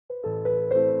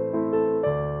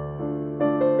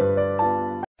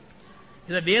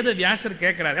இத வேத வியாசர்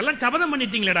கேட்கிறார். எல்லாம் சபதம்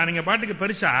பண்ணிட்டீங்களா நீங்க பாட்டுக்கு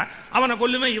பெருசா, அவனை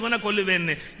கொல்லுவேன் இவனை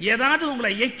கொல்லுவேன்னு. ஏதாவது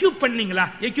உங்களை எக்யூப் பண்ணீங்களா?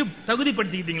 எக்யூப்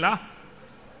தகுதிப்படுத்திக்கிட்டீங்களா?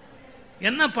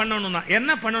 என்ன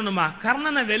பண்ணணுமா?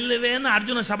 கர்ணனை வெல்லுவேன்னு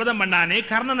அர்ஜுனன் சபதம் பண்ணானே,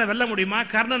 கர்ணனை வெல்ல முடியுமா?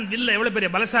 கர்ணன் வில்ல எவ்வளவு பெரிய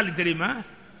பலசாலி தெரியுமா?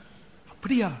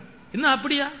 அப்படியா? என்ன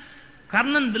அப்படியா?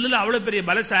 கர்ணன் வில்லுல அவ்வளவு பெரிய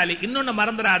பலசாலி. இன்னொன்னு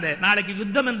மறந்துடாத, நாளைக்கு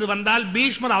யுத்தம் என்று வந்தால்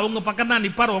பீஷ்மர் அவங்க பக்கம் தான்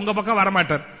நிப்பார், உங்க பக்கம்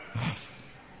வரமாட்டார்.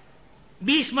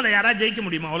 பீஷ்மரை யாரா ஜெயிக்க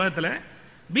முடியுமா உலகத்துல?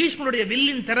 பீஷ்மருடைய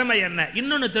வில்லின் திறமை என்ன?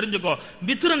 இன்னொன்னு தெரிஞ்சுக்கோ,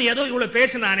 வித்துரன் ஏதோ இவ்வளவு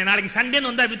பேசினானே, நாளைக்கு சண்டேன்னு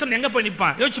வந்தா வித்துரன் எங்க போய்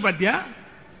நிப்பான்? யோசிச்சு பாத்தியா?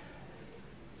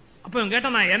 அப்ப கேட்டா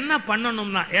நான்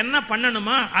என்ன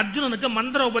பண்ணணுமா? அர்ஜுனனுக்கு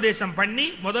மந்திர உபதேசம் பண்ணி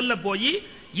முதல்ல போய்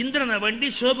இந்திரனை வேண்டி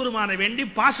சிவபெருமானை வேண்டி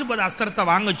பாசுபத அஸ்திரத்தை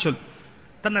வாங்க சொல்,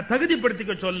 தன்னை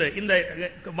தகுதிப்படுத்திக்க சொல்லு. இந்த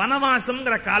வனவாசம்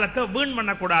காலத்தை வீண்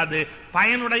பண்ணக்கூடாது,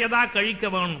 பயனுடையதா கழிக்க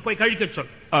வேணும், போய் கழிக்க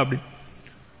சொல் அப்படி.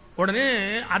 உடனே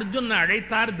அர்ஜுனனை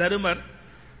அழைத்தார் தருமர்.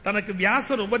 தனக்கு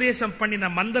வியாசர் உபதேசம் பண்ணின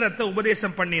மந்திரத்தை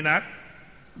உபதேசம் பண்ணினார்.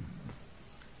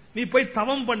 நீ போய்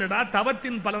தவம் பண்ணுடா,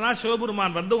 தவத்தின் பலனா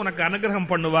சிவபெருமான் வந்து உனக்கு அனுகிரகம்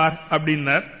பண்ணுவார்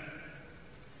அப்படின்னார்.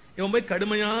 இவன் போய்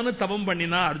கடுமையான தவம்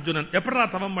பண்ணினா அர்ஜுனன். எப்படா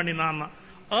தவம் பண்ணினான்?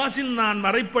 ஆசின் நான்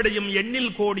மறைப்படையும்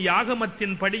எண்ணில் கோடி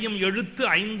ஆகமத்தின் படியும் எழுத்து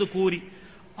 5 கூறி.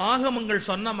 ஆகமங்கள்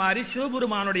சொன்ன மாதிரி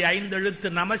சிவபெருமானுடைய 5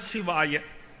 எழுத்து நமசிவாய.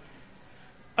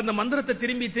 அந்த மந்திரத்தை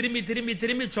திரும்பி திரும்பி திரும்பி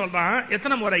திரும்பி சொல்றான்.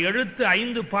 எத்தனை முறை? எழுத்து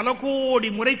 5 பல கோடி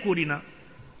முறை கூறினான்.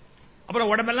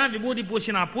 அப்புறம் உடம்பெல்லாம் விபூதி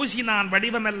பூசினான்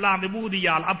வடிவமெல்லாம்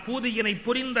விபூதியால் அப்பூதியினை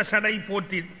புரிந்த சடை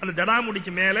போற்றி அந்த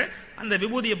ஜடாமுடிக்கு மேல அந்த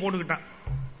விபூதியை போட்டுக்கிட்டான்.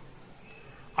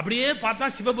 அப்படியே பார்த்தா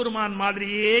சிவபெருமான்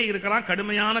மாதிரியே இருக்கிறான்,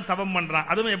 கடுமையான தவம் பண்றான்.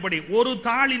 அதுவும் எப்படி? ஒரு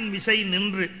தாளின் விசை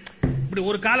நின்று இப்படி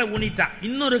ஒரு காலை ஊனிட்டான்,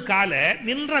 இன்னொரு காலை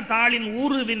நின்ற தாளின்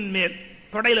ஊருவின் மேல்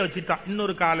தொடையில வச்சுட்டான்,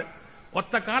 இன்னொரு காலை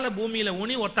ஒத்த கால பூமியில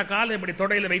ஊனி ஒத்த காலை இப்படி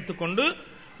தொடையில வைத்துக் கொண்டு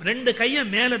 2 கைய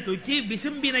மேல தூக்கி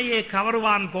விசும்பினையே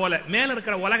கவர்வான் போல மேல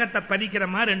இருக்கிற உலகத்தை பதிக்கிற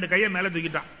மாதிரி 2 கைய மேல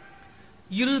தூக்கிட்டான்.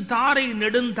 2 தாரை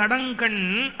நெடுந்தடங்கண்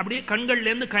அப்படியே கண்கள்ல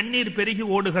இருந்து கண்ணீர் பெருகி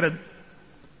ஓடுகிறது.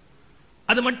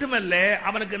 அது மட்டுமல்ல,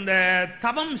 அவனுக்கு இந்த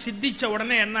தவம் சித்திச்ச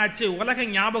உடனே என்னாச்சு? உலக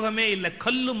ஞாபகமே இல்ல,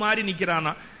 கல்லு மாறி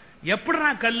நிக்கிறானா. எப்படா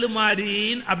கல்லு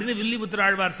மாறின்னு அப்படின்னு வில்லிபுத்திர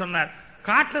ஆழ்வார் சொன்னார்.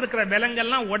 காட்டுல இருக்கிற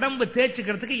விலங்கெல்லாம் உடம்பு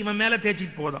தேய்ச்சிக்கிறதுக்கு இவன் மேல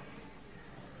தேய்ச்சிட்டு போதும்.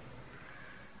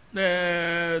 இந்த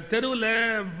தெருவில்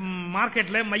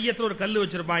மார்க்கெட்ல மையத்தில் ஒரு கல்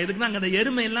வச்சிருப்பான். இதுக்கு நாங்க அந்த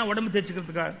எருமை எல்லாம் உடம்பு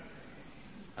தேய்ச்சிக்கிறதுக்காக,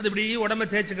 அது இப்படி உடம்பு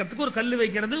தேய்ச்சிக்கிறதுக்கு ஒரு கல்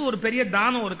வைக்கிறது ஒரு பெரிய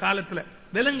தானம் ஒரு காலத்துல.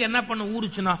 விலங்கு என்ன பண்ண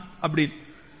ஊருச்சுனா அப்படின்னு.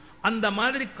 அந்த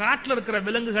மாதிரி காட்டுல இருக்கிற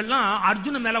விலங்குகள்லாம்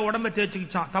அர்ஜுன மேல உடம்பை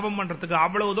தேய்ச்சிக்கிச்சான் தவம் பண்றதுக்கு.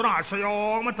 அவ்வளவு தூரம்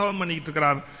அசையாம தவம் பண்ணிக்கிட்டு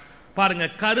இருக்கிறார் பாருங்க.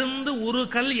 கருந்து ஒரு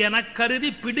கல் என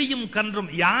கருதி பிடியும் கன்றும்.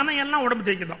 யானையெல்லாம் உடம்பு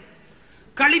தேய்க்குதான்.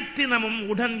 களித்தினமும்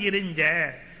உடன் எரிஞ்ச.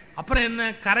 அப்புறம் என்ன?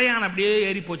 கரையான் அப்படியே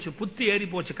ஏறி போச்சு, புத்தி ஏறி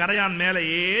போச்சு. கரையான் மேல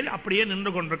ஏறி அப்படியே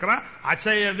நின்று கொண்டிருக்கிறான்,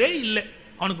 அசையவே இல்லை.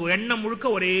 அவனுக்கு எண்ணம் முழுக்க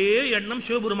ஒரே எண்ணம்,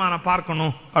 சிவபெருமான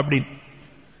பார்க்கணும் அப்படின்னு.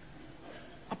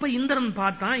 அப்ப இந்திரன்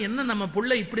பார்த்தான், என்ன நம்ம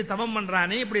புள்ள இப்படி தவம்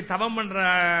பண்றானே, இப்படி தவம் பண்ற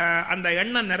அந்த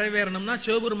எண்ணம் நிறைவேறணும்னா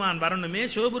சிவபெருமான் வரணுமே,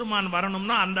 சிவபெருமான்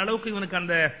வரணும்னா அந்த அளவுக்கு இவனுக்கு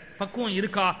அந்த பக்குவம்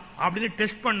இருக்கா அப்படின்னு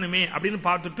டெஸ்ட் பண்ணுமே அப்படின்னு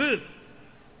பார்த்துட்டு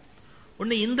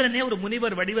ஒன்னு இந்திரனே ஒரு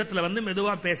முனிவர் வடிவத்துல வந்து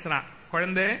மெதுவா பேசுறான்.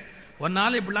 குழந்தை,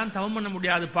 ஒன்னால இப்படிலாம் தவம் பண்ண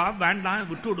முடியாதுப்பா, வேண்டாம்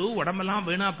விட்டுடு, உடம்பெல்லாம்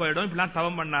வீணா போயிடும், இப்படிலாம்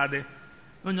தவம் பண்ணாது.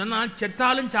 சொன்னா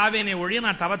செத்தாலும் சாவேனே ஒழிய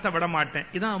நான் தவத்தை விட மாட்டேன்.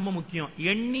 இதான் ரொம்ப முக்கியம்.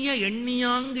 எண்ணிய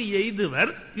எண்ணியாங்கு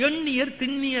எய்துவர் எண்ணியர்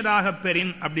திண்ணியதாக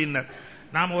பெறின் அப்படின்னார்.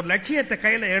 நாம ஒரு லட்சியத்தை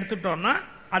கையில எடுத்துட்டோம்னா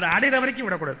அதை அடைகிற வரைக்கும்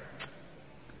விடக்கூடாது.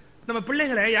 நம்ம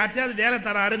பிள்ளைகளை யார்ட்டையாவது வேலை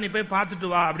தராரு, நீ போய்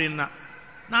பார்த்துட்டு வா அப்படின்னா,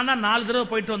 நான் தான் 4 தடவை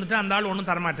போயிட்டு வந்துட்டு அந்த ஆள்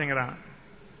ஒன்னும் தரமாட்டேங்கிறான்.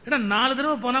 4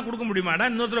 தடவை போனா கொடுக்க முடியுமாடா?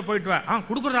 இன்னொரு தடவை போயிட்டு வா.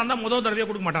 கொடுக்கறதா இருந்தா முதல் தடவையே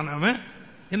கொடுக்க மாட்டான். அவன்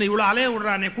என்ன இவ்வளவு அலைய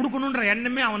விடுறானே, கொடுக்கணும்ன்ற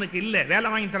எண்ணமே அவனுக்கு இல்ல, வேலை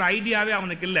வாங்கி தர ஐடியாவே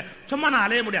அவனுக்கு இல்ல. சும்மா நான்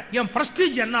அலைய முடியாது, என்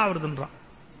பிரஸ்டீஜ் என்ன ஆகுதுன்றான்.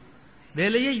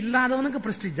 வேலையே இல்லாதவனுக்கு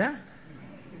பிரஸ்டீஜா?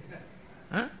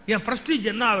 என் பிரஸ்டீஜ்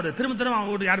என்ன ஆகுது? திரும்ப திரும்ப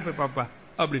அவன் யாரு போய் பாப்பா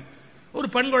அப்படி. ஒரு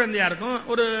பெண் குழந்தையா இருக்கும்,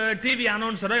 ஒரு டிவி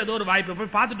அனௌன்சரோ ஏதோ ஒரு வாய்ப்பு,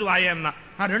 போய் பார்த்துட்டு வாயேன்னா,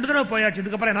 நான் 2 தடவை போயாச்சு,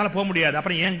 இதுக்கப்புறம் என்னால போக முடியாது,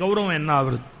 அப்புறம் என் கௌரவம் என்ன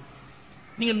ஆகுது?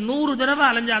 நீங்க 100 தடவை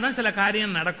அலைஞ்சாதான் சில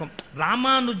காரியம் நடக்கும்.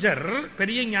 ராமானுஜர்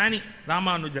பெரிய ஞானி.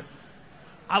 ராமானுஜர்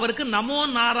அவருக்கு நமோ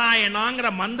நாராயணாங்கிற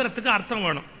மந்திரத்துக்கு அர்த்தம்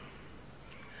வேணும்.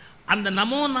 அந்த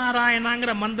நமோ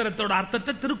நாராயணாங்கிற மந்திரத்தோட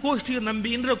அர்த்தத்தை திருக்கோஷ்டி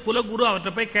நம்பின்ற குலகுரு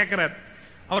அவர்கிட்ட போய் கேட்கிறார்.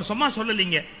 அவர் சும்மா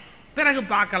சொல்லலீங்க, பிறகு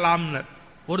பார்க்கலாம்னு.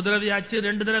 1 தடவையாச்சு,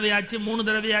 2 தடவையாச்சு, 3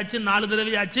 தடவையாச்சு, 4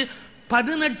 தடவையாச்சு,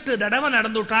 18 தடவை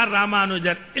நடந்து விட்டார்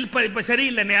ராமானுஜர். இப்ப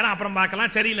சரியில்லை நேரம் அப்புறம்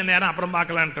பார்க்கலாம், சரியில்லை நேரம் அப்புறம்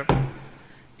பார்க்கலாம்.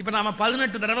 இப்ப நாம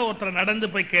 18 தடவை ஒருத்தர் நடந்து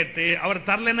போய் கேட்டு அவர்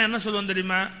தரலன்னா என்ன சொல்லுவோம்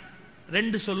தெரியுமா?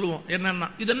 2 சொல்லுவோம். என்னன்னா,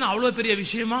 இது என்ன அவ்வளவு பெரிய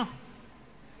விஷயமா?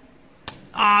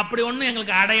 அப்படி ஒண்ணு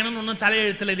எங்களுக்கு அடையணும்னு ஒன்னும்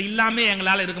தலையெழுத்துல இது இல்லாம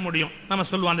எங்களால இருக்க முடியும் நம்ம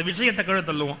சொல்லுவோம். அந்த விஷயத்தை கீழே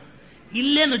தள்ளுவோம்.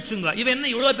 இல்லன்னு வச்சுங்க, இவன் என்ன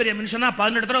இவ்வளவு பெரிய மனுஷனா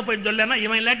 18 தடவை போய் சொல்லனா,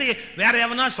 இவன் இல்லாட்டி வேற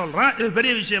எவனா சொல்றான், இது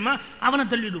பெரிய விஷயமா அவனை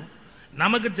தள்ளிடுவோம்.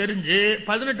 நமக்கு தெரிஞ்சு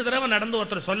 18 தடவை நடந்து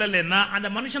ஒருத்தர் சொல்லலைன்னா அந்த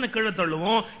மனுஷனை கீழே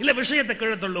தள்ளுவோம், இல்ல விஷயத்தை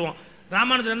கீழே தள்ளுவோம்.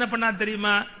 ராமானுஜர் என்ன பண்ணா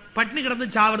தெரியுமா? பட்னி கிடந்து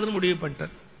சாவறதுன்னு முடிவு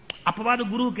பண்ணிட்டார். அப்பவாது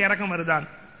குருவுக்கு இறக்கம் வருதான்.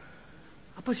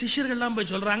 அப்ப சிஷ்யர்கள் எல்லாம்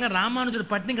போய் சொல்றாங்க,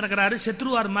 ராமானுஜர் பட்னி கிடக்கிறாரு,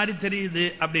 செத்துருவார் மாதிரி தெரியுது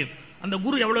அப்படின்னு. அந்த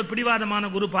குரு எவ்வளவு பிடிவாதமான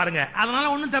குரு பாருங்க.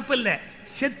 அதனால ஒண்ணும் தப்பு இல்ல,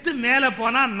 செத்து மேல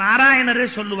போனா நாராயணரே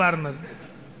சொல்லுவார்னு.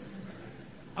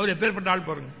 அவர் எப்பேற்பட்ட ஆள்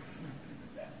பாருங்க.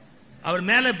 அவர்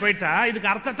மேல போயிட்டா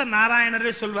இதுக்கு அர்த்தத்தை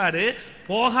நாராயணரே சொல்வாரு,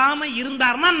 போகாம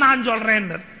இருந்தார்னா நான்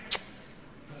சொல்றேன்.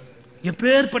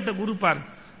 எப்பேற்பட்ட குரு பாருங்க.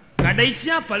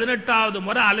 கடைசியா 18வது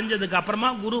முறை அலைஞ்சதுக்கு அப்புறமா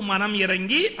குரு மனம்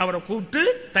இறங்கி அவரை கூப்பிட்டு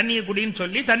தண்ணியை குடின்னு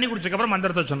சொல்லி தண்ணி குடிச்சதுக்கு அப்புறம்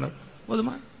மந்திரத்தை சொன்னார்.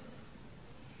 போதுமா?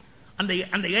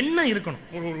 அந்த எண்ணம் இருக்கணும்,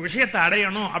 ஒரு விஷயத்தை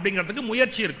அடையணும் அப்படிங்கிறதுக்கு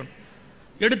முயற்சி இருக்கணும்.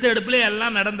 எடுத்த எடுப்புல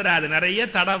எல்லாம் நடந்துராது, நிறைய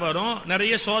தடை வரும்,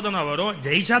 நிறைய சோதனை வரும்.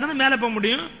 ஜெயிச்சாதானே மேல போக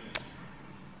முடியும்.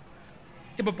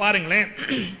 இப்ப பாருங்களேன்,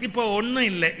 இப்ப ஒண்ணும்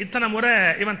இல்லை, இத்தனை முறை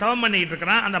இவன் தவம் பண்ணிட்டு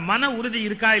இருக்கிறான், அந்த மன உறுதி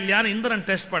இருக்கா இல்லையான்னு இந்திரன்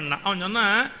டெஸ்ட் பண்ணான். அவன் சொன்னா,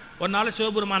 ஒரு நாள்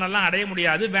சிவபெருமான் எல்லாம் அடைய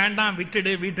முடியாது, வேண்டாம்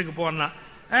விட்டுடு, வீட்டுக்கு போனா.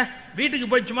 வீட்டுக்கு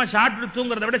போய் சும்மா சாப்பிட்டு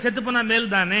தூங்குறத விட செத்து போனா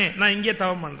மேல் தானே, நான் இங்கே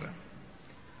தவம் பண்றேன்.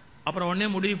 அப்புறம் உடனே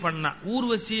முடிவு பண்ணா,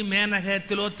 ஊர்வசி மேனக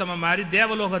திலோத்தம மாதிரி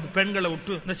தேவலோக பெண்களை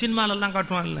விட்டு, இந்த சினிமால எல்லாம்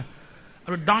காட்டுவான்ல,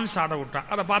 அப்படி டான்ஸ் ஆட விட்டான்.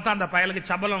 அதை பார்த்தா அந்த பயலுக்கு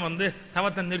சபலம் வந்து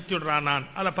தவத்தை நிறுத்தி விடுறான். நான்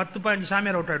அதை 10-15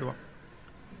 சாமியார் விட்டாடுவான்,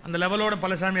 அந்த லெவலோட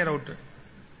பல சாமியாரை விட்டு.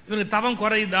 இவனுக்கு தவம்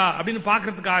குறையுதா அப்படின்னு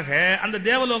பாக்குறதுக்காக அந்த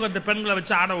தேவலோகத்தை பெண்களை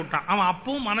வச்சு ஆட விட்டான். அவன்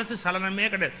அப்பவும் மனசு சலனமே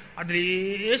கிடையாது,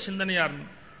 அப்படியே சிந்தனையா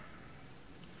இருந்தான்.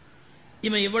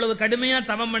 இவன் இவ்வளவு கடுமையா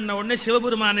தவம் பண்ண உடனே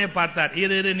சிவபெருமானே பார்த்தார்,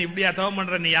 இரு நீ இப்படியா தவம்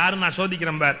பண்ற, நீ யாரு நான்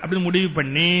சோதிக்கிறேன் பார் அப்படின்னு முடிவு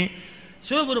பண்ணி,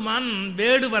 சிவபெருமான்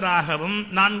வேடுவராகவும்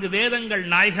 4 வேதங்கள்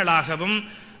நாய்களாகவும்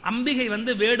அம்பிகை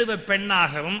வந்து வேடுவ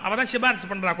பெண்ணாகவும் அவதான் சிபாரிசு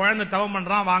பண்றா, குழந்தை தவம்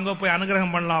பண்றான், வாங்க போய்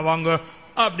அனுகிரகம் பண்ணலாம் வாங்க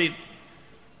அப்படின்னு.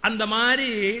 அந்த மாதிரி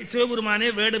சிவபெருமானே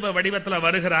வேடுவ வடிவத்துல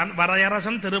வருகிறான்.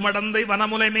 வரையரசன் திருமடந்தை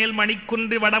வனமுலை மேல்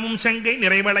மணிக்குன்றி வடமும் செங்கை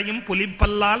நிறைவளையும்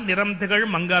புலிப்பல்லால் நிறம் திகழ்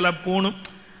மங்கள பூணும்.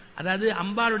 அதாவது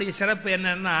அம்பாளுடைய சிறப்பு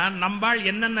என்னன்னா, நம்பாள்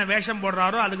என்னென்ன வேஷம்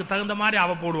போடுறாரோ அதுக்கு தகுந்த மாதிரி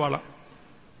அவ போடுவாளாம்.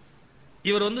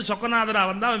 இவர் வந்து சொக்கநாதரா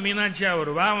வந்தா அவன் மீனாட்சியா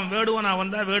வருவா, அவன் வேடுவனா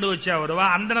வந்தா வேடுவச்சியா வருவா,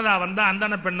 அந்தனரா வந்தா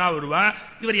அந்தன பெண்ணா வருவா.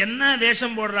 இவர் என்ன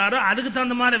வேஷம் போடுறாரோ அதுக்கு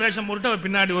தகுந்த மாதிரி வேஷம் போட்டு அவர்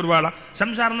பின்னாடி வருவாளாம்.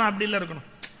 சம்சாரம் அப்படி இல்ல இருக்கணும்,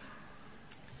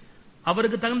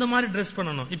 அவருக்கு தகுந்த மாதிரி ட்ரெஸ்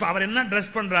பண்ணணும். இப்ப அவர் என்ன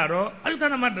ட்ரெஸ் பண்றாரோ அதுக்கு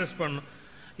தகுந்த மாதிரி ட்ரெஸ் பண்ணணும்.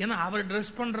 ஏன்னா அவர்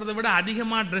ட்ரெஸ் பண்றதை விட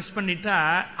அதிகமா ட்ரெஸ் பண்ணிட்டா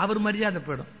அவர் மரியாதை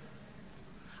போயிடும்.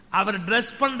 அவர்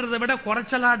ட்ரெஸ் பண்றதை விட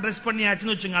குறைச்சலா ட்ரெஸ்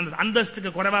பண்ணியாச்சுன்னு வச்சுங்க, அந்த அந்தஸ்துக்கு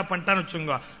குறைவா பண்ணிட்டான்னு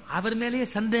வச்சுங்க, அவர் மேலேயே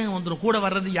சந்தேகம் வந்துடும், கூட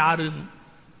வர்றது யாருன்னு.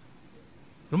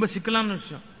 ரொம்ப சிக்கலான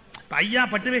விஷயம். ஐயா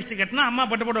பட்டு வேஷ்டி கட்டினா அம்மா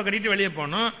பட்டு புடவை கட்டிட்டு வெளியே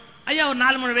போகணும். ஐயா ஒரு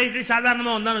 4 மணி வேஷ்டி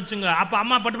சாதாரணமா வந்தான்னு வச்சுங்க, அப்ப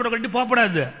அம்மா பட்டு புடவை கட்டிட்டு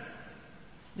போகக்கூடாது.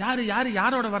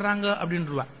 யாரோட வர்றாங்க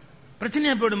அப்படின்ட்டுருவா,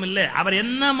 பிரச்சனையா போயிடும். இல்ல, அவர்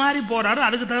என்ன மாதிரி போறாரோ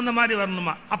அதுக்கு தகுந்த மாதிரி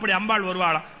வரணுமா. அப்படி அம்பாள்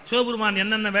வருவாளாம். சிவபெருமான்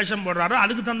என்னென்ன வேஷம் போடுறாரோ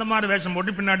அதுக்கு தகுந்த மாதிரி வேஷம்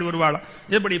போட்டு பின்னாடி வருவாளாம்.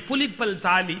 எப்படி புலிப்பல்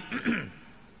தாலி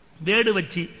வேடு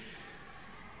வச்சு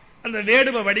அந்த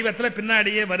வேடுவ வடிவத்துல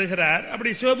பின்னாடியே வருகிறார்.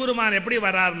 அப்படி சிவபெருமான் எப்படி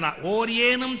வராருன்னா, ஓர்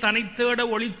ஏனும் தனித்தேட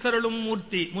ஒளித்தருளும்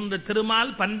மூர்த்தி முந்த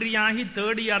திருமால் பன்றியாகி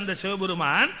தேடிய அந்த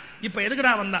சிவபெருமான் இப்ப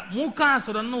எதுக்குடா வந்தான்?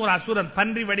 மூகாசுரன் ஒரு அசுரன்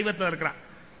பன்றி வடிவத்தில் இருக்கிறான்.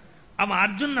 அவன்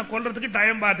அர்ஜுன கொல்றதுக்கு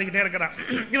டைம் பார்த்துக்கிட்டே இருக்கிறான்.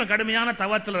 இவன் கடுமையான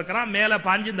தவத்தில் இருக்கிறான், மேல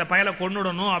பாஞ்சு இந்த பயலை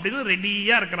கொன்னுடணும் அப்படின்னு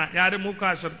ரெடியா இருக்கிறான். யாரு?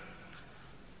 மூகாசுரன்.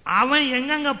 அவன்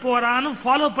எங்கெங்க போறான்னு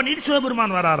ஃபாலோ பண்ணிட்டு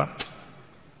சிவபெருமான் வராராம்.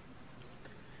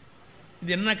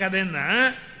 இது என்ன கதைன்னா,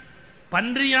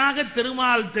 பன்றியாக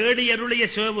திருமால் தேடி அருளிய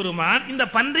சிவபெருமான் இந்த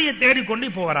பன்றியை தேடிக்கொண்டு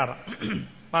இப்போ வராராம்.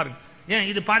 பாருங்க, ஏன்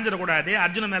இது பாஞ்சிடக்கூடாது,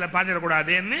 அர்ஜுன மேல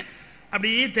பாஞ்சிடக்கூடாதுன்னு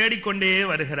அப்படியே தேடிக்கொண்டே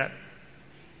வருகிறார்.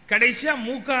 கடைசியா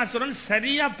மூகாசுரன்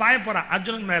சரியா பாய போறான்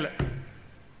அர்ஜுனன் மேல.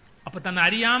 அப்ப தன்னை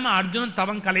அறியாம அர்ஜுனன்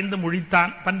தவம் கலைந்து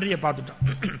முழித்தான், பன்றியை பார்த்துட்டான்.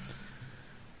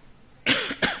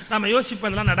 நம்ம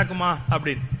யோசிப்பதெல்லாம் நடக்குமா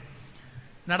அப்படின்னு.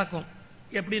 நடக்கும்.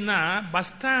 எப்படின்னா, பஸ்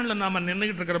ஸ்டாண்ட்ல நாம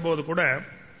நின்றுகிட்டு இருக்கிற போது கூட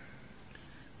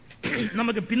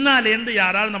நமக்கு பின்னாலே இருந்து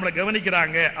யாராவது நம்மளை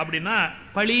கவனிக்கிறாங்க அப்படின்னா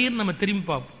பளீர் நம்ம திரும்பி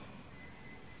பார்ப்போம்.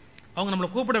 அவங்க நம்மளை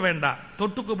கூப்பிட வேண்டாம்,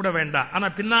 தொட்டு கூப்பிட வேண்டாம், ஆனா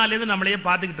பின்னாலே இருந்து நம்மளையே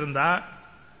பார்த்துக்கிட்டு இருந்தா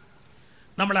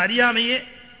நம்மளை அறியாமையே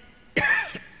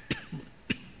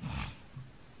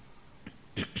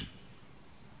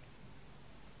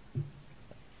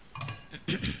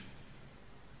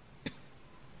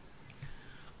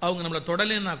அவங்க நம்மளை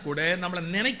தொடலைன்னா கூட நம்மளை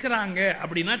நினைக்கிறாங்க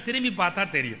அப்படின்னா திரும்பி பார்த்தா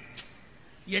தெரியும்.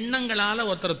 எண்ணங்களால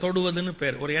ஒருத்தரை தொடுவதுன்னு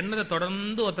பேர். ஒரு எண்ணத்தை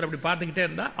தொடர்ந்து ஒருத்தர் அப்படி பார்த்துக்கிட்டே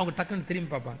இருந்தா அவங்க டக்குன்னு திரும்பி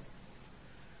பார்ப்பாங்க.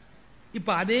 இப்ப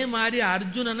அதே மாதிரி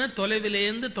அர்ஜுனனை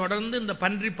தொலைவிலேந்து தொடர்ந்து இந்த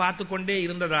பன்றி பார்த்து கொண்டே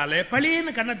இருந்ததால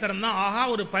பழியன்னு கண்ணை திறந்தா, ஆஹா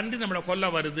ஒரு பன்றி நம்மளை கொல்ல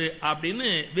வருது அப்படின்னு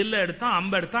வில்ல எடுத்தான்,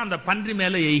 அம்பு எடுத்தான், அந்த பன்றி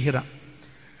மேல எய்கிறான்.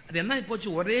 அது என்ன போச்சு,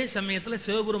 ஒரே சமயத்துல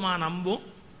சிவபெருமான் அம்பும்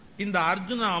இந்த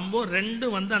அர்ஜுன அம்பும்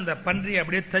ரெண்டும் வந்து அந்த பன்றி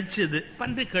அப்படியே தச்சுது,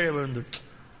 பன்றி கீழே விழுந்துட்டு.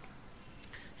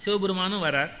 சிவபெருமானும்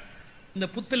வரார், இந்த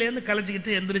புத்துல இருந்து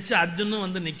கலைச்சிக்கிட்டு எந்திரிச்சு அர்ஜுனும்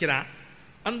வந்து நிக்கிறான்.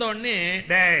 வந்த உடனே,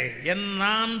 டேய்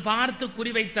நான் பார்த்து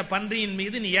குறிவைத்த பன்றியின்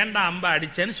மீது நீ ஏண்டா அம்பா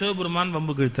அடிச்சேன்னு சிவபெருமான்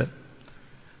வம்பு கிழித்தார்.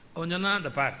 அவன் சொன்னா,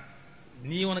 அந்த பார்,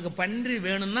 நீ உனக்கு பன்றி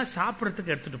வேணும்னா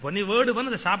சாப்பிடறதுக்கு எடுத்துட்டு போ, நீ வேடு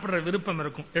வந்து அதை சாப்பிடுற விருப்பம்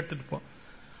இருக்கும் எடுத்துட்டு போ.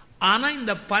 ஆனா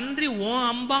இந்த பன்றி உன்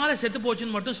அம்பால செத்து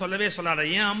போச்சுன்னு மட்டும் சொல்லவே சொல்லாத,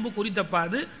 ஏன் அம்பு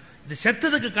குறித்தப்பாது, இது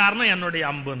செத்ததுக்கு காரணம் என்னுடைய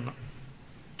அம்புன்னு.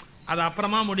 அது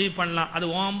அப்புறமா முடிவு பண்ணலாம், அது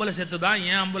உன் அம்புல செத்துதா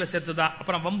ஏன் அம்புல செத்துதா,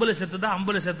 அப்புறம் வம்புல செத்துதா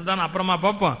அம்புல செத்துதான்னு அப்புறமா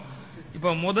பார்ப்போம்.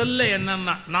 இப்ப முதல்ல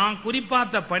என்னன்னா, நான்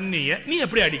குறிப்பாத்த பண்ணிய நீ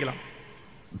எப்படி அடிக்கலாம்,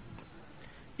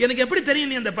 எனக்கு எப்படி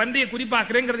தெரியும் நீ அந்த பன்றியை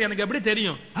குறிப்பாக்குறேங்கிறது எனக்கு எப்படி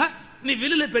தெரியும், நீ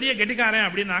வில்லுல பெரிய கெட்டிக்காரன்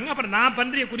அப்படின்னாங்க, அப்புறம் நான்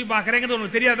பன்றியை குறிப்பாக்குறேங்கிறது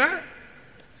உனக்கு தெரியாதா?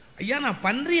 ஐயா நான்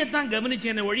பன்றியத்தான்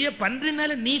கவனிச்சேன் ஒழிய பன்றி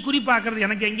மேல நீ குறிப்பாக்குறது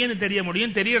எனக்கு எங்கேன்னு தெரிய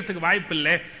முடியும், தெரியறதுக்கு வாய்ப்பு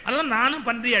இல்லை. அதான் நானும்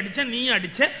பன்றியை அடிச்சேன், நீயும்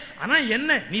அடிச்ச, ஆனா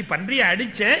என்ன நீ பன்றியை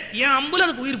அடிச்ச, என் அம்புல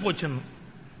அதுக்கு உயிர் போச்சுன்னு.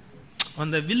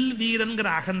 அந்த வில்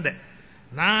வீரன்கிற அகந்த,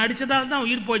 நான் அடிச்சதால தான்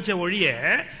உயிர் போச்ச ஒழிய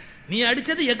நீ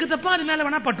அடிச்சது எக்கு தப்பா அது மேல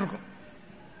வேணா பட்டிருக்கும்.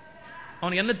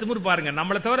 அவனுக்கு என்ன திமிரு பாருங்க,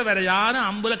 நம்மளை தவிர வேற யாரும்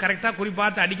அம்புல கரெக்டா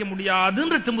குறிப்பாத்து அடிக்க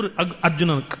முடியாதுன்ற திமிரு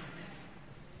அர்ஜுனனுக்கு.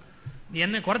 நீ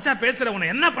என்ன குறைச்சா பேசுற, உன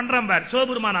என்ன பண்றான் பார்.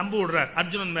 சிவபெருமான் அம்பு விடுறார்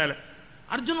அர்ஜுனன் மேல.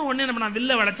 அர்ஜுனன் உடனே நம்ம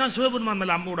வில்ல வளைச்சான், சிவபெருமான்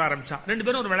மேல அம்பு விட ஆரம்பிச்சான். ரெண்டு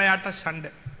பேரும் ஒரு விளையாட்ட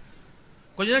சண்டை.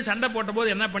 கொஞ்ச நேரம் சண்டை போட்ட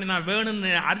போது என்ன பண்ணினா,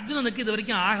 வேணும்னு அர்ஜுனனுக்கு இது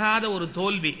வரைக்கும் ஆகாத ஒரு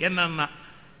தோல்வி என்னன்னா,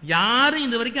 யாரும்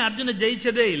இது வரைக்கும் அர்ஜுன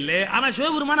ஜெயிச்சதே இல்லை, ஆனா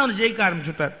சிவபெருமான் அவனை ஜெயிக்க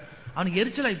ஆரம்பிச்சுட்டார். அவனுக்கு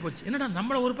எரிச்சலாகி போச்சு, என்னடா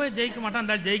நம்மள ஒரு பேர் ஜெயிக்க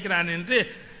மாட்டான் ஜெயிக்கிறான்னு,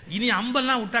 இனி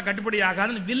அம்பெல்லாம் விட்டா கட்டுப்படி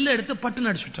ஆகாதுன்னு வில்ல எடுத்து பட்டு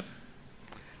நடிச்சுட்டான்.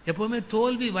 எப்பவுமே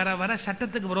தோல்வி வர வர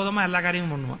சட்டத்துக்கு விரோதமா எல்லா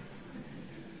காரியமும் பண்ணுவான்.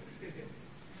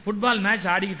 ஃபுட்பால் மேட்ச்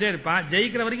ஆடிக்கிட்டே இருப்பான்,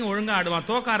 ஜெயிக்கிற வரைக்கும் ஒழுங்கா ஆடுவான்,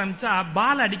 தோக்க ஆரம்பிச்சா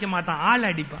பால் அடிக்க மாட்டான், ஆள்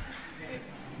அடிப்பான்.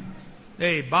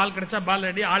 ஏய் பால் கிடைச்சா பால்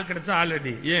அடி, ஆள் கிடைச்சா ஆள்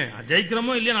அடி, ஏன்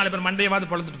ஜெயிக்கிறோமோ இல்லையா நாலு பேர்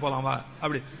மண்டையவாது பழுத்துட்டு போலாம் வா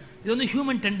அப்படி. இது வந்து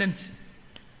ஹியூமன் டெண்டன்சி.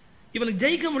 இவனுக்கு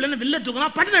ஜெயிக்க முடியல, வில்ல தூக்கினா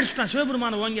பட்டு அடிச்சுட்டான்,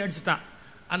 சிவபெருமான ஓங்கி அடிச்சுட்டான்.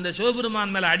 அந்த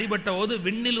சிவபெருமான் மேல அடிபட்ட போது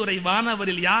விண்ணில் உரை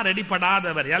வானவரில் யார்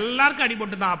அடிபடாதவர், எல்லாருக்கும்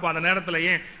அடிபட்டு தான். அப்ப அந்த நேரத்துல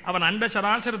ஏன் அவன் அண்ட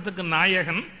சராசரத்துக்கு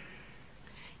நாயகன்,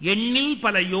 எண்ணில்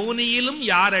பல யோனியிலும்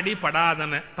யார்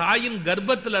அடிபடாதன, தாயின்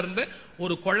கர்ப்பத்தில இருந்து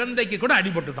ஒரு குழந்தைக்கு கூட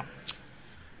அடிபட்டுதான்.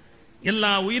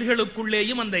 எல்லா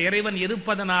உயிர்களுக்குள்ளேயும் அந்த இறைவன்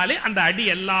இருப்பதனாலே அந்த அடி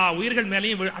எல்லா உயிர்கள்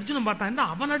மேலேயும். அர்ஜுனன்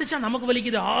பார்த்தா, அவன் அடிச்சா நமக்கு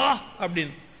வலிக்குது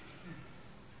அப்படின்னு.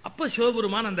 அப்ப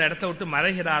சிவபெருமான் அந்த இடத்தை விட்டு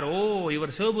மறைகிறார். ஓ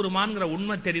இவர் சிவபெருமான்ங்கிற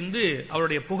உண்மை தெரிந்து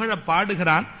அவருடைய புகழ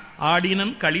பாடுகிறான்.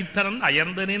 ஆடினன் கழித்தனன்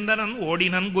அயர்ந்து நின்றனன்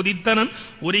ஓடினன் குதித்தனன்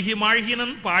உருகி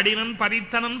மாழ்கினன் பாடினன்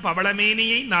பறித்தனன்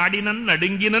பவளமேனியை நாடினன்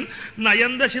நடுங்கினன்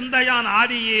நயந்த சிந்தையான்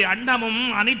ஆதியே அண்டமும்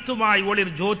அனைத்துமாய்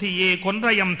ஒளிர் ஜோதியே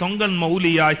கொன்றையம் தொங்கன்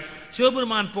மௌலியாய்.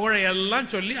 சிவபெருமான் புகழை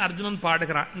எல்லாம் சொல்லி அர்ஜுனன்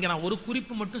பாடுகிறான். இங்க நான் ஒரு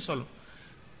குறிப்பு மட்டும் சொல்லும்,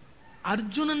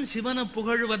 அர்ஜுனன் சிவனை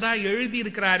புகழ்வதா எழுதி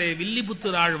இருக்கிறாரே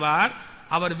வில்லிபுத்தூர் ஆழ்வார்,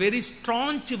 அவர் வெரி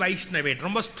ஸ்ட்ராங் வைஷ்ணவேட்,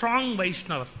 ரொம்ப ஸ்ட்ராங்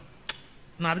வைஷ்ணவர்.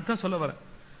 நான் அதுதான் சொல்ல வரேன்.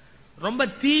 ரொம்ப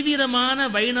தீவிரமான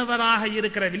வைணவராக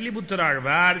இருக்கிற வில்லிபுத்தூர்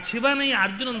ஆழ்வார் சிவனை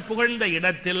அர்ஜுனன் புகழ்ந்த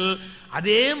இடத்தில்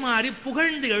அதே மாதிரி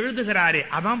புகழ்ந்து எழுதுகிறாரே,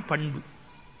 அதான் பண்பு.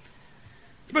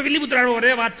 இப்ப வில்லிபுத்தூர் ஆழ்வார்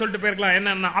ஒரே வார்த்தை சொல்லிட்டு போயிருக்கலாம்,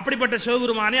 என்னன்னா அப்படிப்பட்ட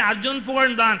சிவபெருமானே அர்ஜுனன்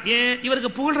புகழ்ந்தான். ஏன்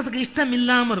இவருக்கு புகழ்றதுக்கு இஷ்டம்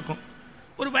இல்லாம இருக்கும்.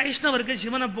 ஒரு வைஷ்ணவருக்கு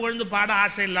சிவனை புகழ்ந்து பாட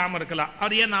ஆசை இல்லாம இருக்கலாம்,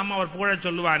 அவர் ஏன் நாம அவர் புகழ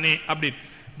சொல்லுவானே அப்படின்னு.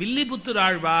 வில்லிபுத்தூர்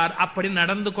ஆழ்வார் அப்படி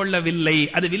நடந்து கொள்ளவில்லை.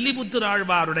 அது வில்லிபுத்தூர்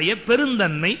ஆழ்வாருடைய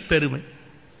பெருந்தன்மை, பெருமை.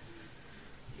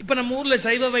 இப்ப நம்ம ஊர்ல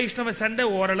சைவ வைஷ்ணவ சண்டை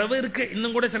ஓரளவு இருக்கு,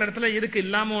 இன்னும் கூட சில இடத்துல இருக்கு,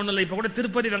 இல்லாம ஒண்ணு இல்லை. இப்ப கூட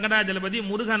திருப்பதி வெங்கடாஜலபதி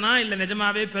முருகனா இல்ல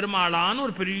நிஜமாவே பெருமாளான்னு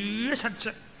ஒரு பெரிய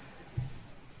சர்ச்சை.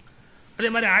 அதே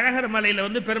மாதிரி அழகர் மலையில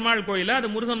வந்து பெருமாள் கோயிலா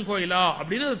அது முருகன் கோயிலா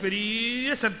அப்படின்னு ஒரு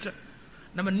பெரிய சர்ச்சை.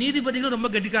 நம்ம நீதிபதிகளும் ரொம்ப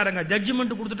கெட்டிக்காரங்க,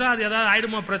 ஜட்ஜ்மெண்ட் கொடுத்துட்டா அது ஏதாவது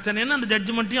ஆயிடுமா பிரச்சனைன்னு அந்த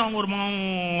ஜட்ஜ்மெண்ட்டையும் அவங்க ஒரு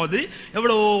மாதிரி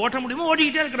எவ்வளவு ஓட்ட முடியுமோ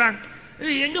ஓடிக்கிட்டே இருக்கிறாங்க.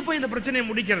 எங்க போய் இந்த பிரச்சனையை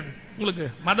முடிக்கிறது? உங்களுக்கு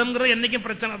மதம்ங்கிற என்னைக்கும்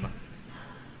பிரச்சனை தான்.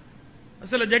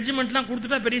 சில ஜட்ஜ்மெண்ட்லாம்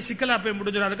கொடுத்துட்டா பெரிய சிக்கலா போய்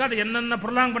முடிஞ்சிடும். அதுக்கு அது என்னென்ன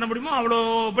ப்ரொலாங் பண்ண முடியுமோ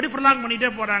அவ்வளோபடி ப்ரொலாங் பண்ணிட்டே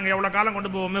போறாங்க, எவ்வளவு காலம்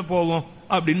கொண்டு போவோம்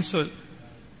அப்படின்னு சொல்லி.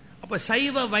 அப்ப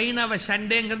சைவ வைணவ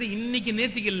சண்டைங்கிறது இன்னைக்கு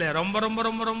நேத்திக்கு இல்ல, ரொம்ப ரொம்ப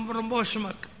ரொம்ப ரொம்ப ரொம்ப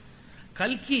வருஷமா இருக்கு.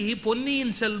 கல்கி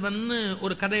பொன்னியின் செல்வன்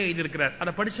ஒரு கதை எழுதியிருக்கிறார்,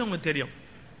 அதை படிச்சவங்க தெரியும்.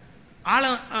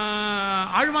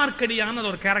 ஆழ்வார்க்கடியான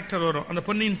ஒரு கேரக்டர் வரும் அந்த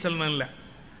பொன்னியின் செல்வன்ல.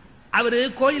 அவரு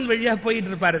கோயில் வழியா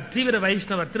போயிட்டு இருப்பாரு, தீவிர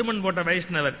வைஷ்ணவர், திருமண் போட்ட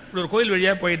வைஷ்ணவர். ஒரு கோயில்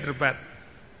வழியா போயிட்டு இருப்பார்.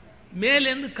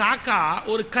 மேலேருந்து காக்கா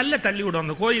ஒரு கல்லை தள்ளி விடும்,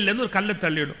 அந்த கோயில்ல இருந்து ஒரு கல்லை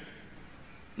தள்ளிவிடும்.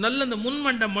 நல்ல இந்த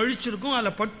முன்மண்டை மழிச்சிருக்கும்,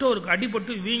 அதுல பட்டு ஒரு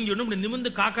அடிபட்டு வீங்கிடும், இப்படி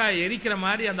நிமிந்து காக்கா எரிக்கிற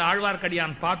மாதிரி அந்த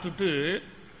ஆழ்வார்க்கடியான் பார்த்துட்டு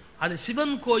அது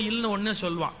சிவன் கோயில்னு ஒன்னே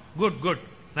சொல்லுவான். குட் குட்,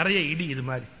 நிறைய இடி இது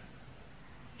மாதிரி.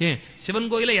 ஏன் சிவன்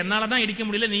கோயில என்னாலதான் இடிக்க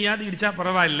முடியல, நீயாவது இடிச்சா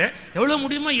பரவாயில்ல, எவ்வளவு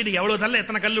முடியுமோ இடி, எவ்வளவு தள்ள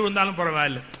எத்தனை கல் விழுந்தாலும்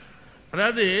பரவாயில்ல.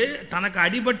 அதாவது தனக்கு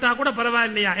அடிபட்டா கூட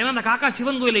பரவாயில்லையா, ஏன்னா அந்த காக்கா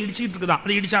சிவன் கோயில இடிச்சுட்டு இருக்குதான்,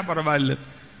 அது இடிச்சா பரவாயில்ல.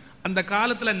 அந்த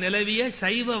காலத்துல நிலவிய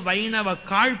சைவ வைணவ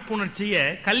காழ்ப்புணர்ச்சிய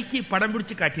கல்கி படம்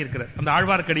பிடிச்சு காட்டியிருக்கிறார் அந்த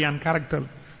ஆழ்வார்க்கடியான் கேரக்டர்.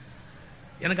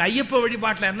 எனக்கு ஐயப்ப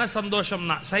வழிபாட்டுல என்ன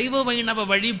சந்தோஷம்னா, சைவ வைணவ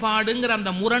வழிபாடுங்கிற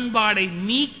அந்த முரண்பாடை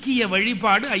நீக்கிய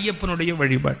வழிபாடு ஐயப்பனுடைய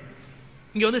வழிபாடு.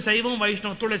 இங்க வந்து சைவம்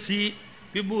வைஷ்ணவம், துளசி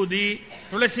விபூதி,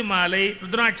 துளசி மாலை,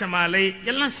 ருத்ராட்ச மாலை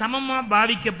எல்லாம் சமமா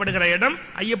பாவிக்கப்படுகிற இடம்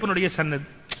ஐயப்பனுடைய சன்னதி.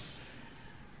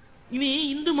 இனி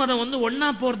இந்து மதம் வந்து ஒன்னா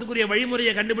போறதுக்குரிய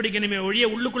வழிமுறையை கண்டுபிடிக்கணுமே ஒழிய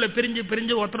உள்ளுக்குள்ள பிரிஞ்சு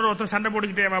பிரிஞ்சு ஒருத்தர் சண்டை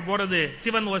போட்டுக்கிட்டே போறது.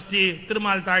 சிவன் ஒஸ்தி,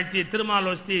 திருமால் தாழ்த்தி, திருமால்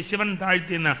ஒஸ்தி, சிவன்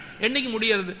தாழ்த்தின்னா என்னைக்கு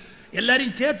முடியறது?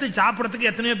 எல்லாரையும் சேர்த்து சாப்பிடறதுக்கு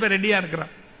எத்தனையோ பேர் ரெடியா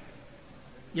இருக்கிறான்,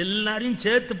 எல்லாரையும்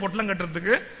சேர்த்து பொட்டலம்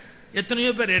கட்டுறதுக்கு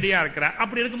எத்தனையோ பேர் ரெடியா இருக்கிறான்.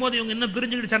 அப்படி இருக்கும்போது இவங்க இன்னும்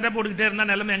பிரிஞ்சுக்கிட்டு சண்டை போட்டுக்கிட்டே இருந்தா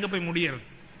நிலைமை எங்க போய் முடியறது?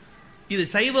 இது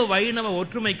சைவ வைணவ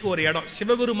ஒற்றுமைக்கு ஒரு இடம்.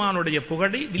 சிவபெருமானுடைய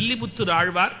புகழை வில்லிபுத்தூர்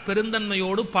ஆழ்வார்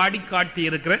பெருந்தன்மையோடு பாடி காட்டி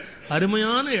இருக்கிற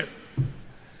அருமையான இடம்.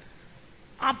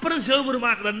 அப்புறம்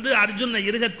சிவபெருமான் வந்து அர்ஜுனை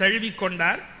இருக தழுவி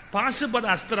கொண்டார். பாசுபத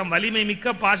அஸ்திரம், வலிமை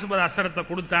மிக்க பாசுபத அஸ்திரத்தை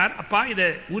கொடுத்தார். அப்பா இதை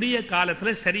உரிய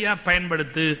காலத்துல சரியா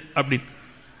பயன்படுத்து அப்படின்னு.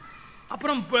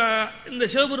 அப்புறம் இந்த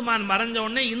சிவபெருமான் மறைஞ்ச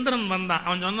உடனே இந்திரன் வந்தான்.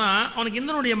 அவன் சொன்னா, அவனுக்கு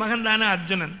இந்திரனுடைய மகன் தானே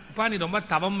அர்ஜுனன். அப்பா நீ ரொம்ப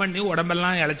தவம் பண்ணி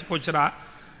உடம்பெல்லாம் இழைச்சு போச்சுடா,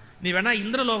 நீ வேணா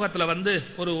இந்திரலோகத்துல வந்து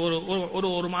ஒரு ஒரு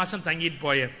ஒரு மாசம் தங்கிட்டு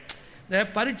போய. இந்த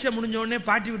பரீட்சை முடிஞ்ச உடனே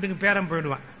பாட்டி வீட்டுக்கு பேரன்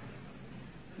போயிடுவான்.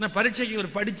 பரீட்சைக்கு ஒரு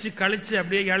படிச்சு கழிச்சு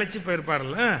அப்படியே இழைச்சு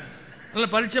போயிருப்பாருல்ல, நல்ல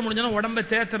பரீட்சை முடிஞ்சோன்னா உடம்பை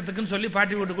தேத்துறதுக்குன்னு சொல்லி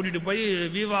பாட்டி வீட்டு கூட்டிட்டு போய்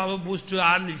விவாவோ பூஸ்ட்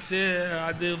ஹார்லிக்ஸ்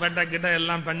அது வண்டா கிட்ட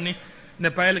எல்லாம் பண்ணி இந்த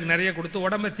பயலுக்கு நிறைய கொடுத்து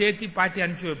உடம்பை தேத்தி பாட்டி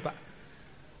அனுப்பிச்சு வைப்பா.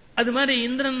 அது மாதிரி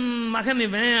இந்திரன் மகன்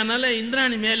இவன், அதனால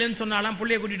இந்திராணி மேலேன்னு சொன்னாலாம்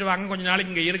புள்ளைய கூட்டிட்டு வாங்க, கொஞ்ச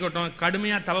நாளைக்கு இங்க இருக்கட்டும்,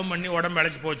 கடுமையா தவம் பண்ணி உடம்பு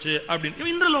அழைச்சு போச்சு அப்படின்னு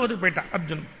இந்திரலோகத்துக்கு போயிட்டான்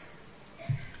அர்ஜுன்.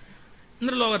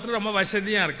 இந்திரலோகத்துல ரொம்ப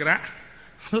வசதியா இருக்கிறான்.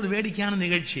 ஒரு வேடிக்கையான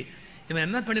நிகழ்ச்சி. இவன்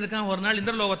என்ன பண்ணிருக்கான், ஒரு நாள்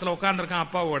இந்திரலோகத்துல உட்கார்ந்து இருக்கான்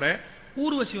அப்பாவோட.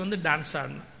 ஊர்வசி வந்து டான்ஸ்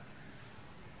ஆடணும்.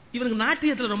 இவனுக்கு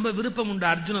நாட்டியத்துல ரொம்ப விருப்பம் உண்டு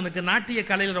அர்ஜுனனுக்கு. நாட்டிய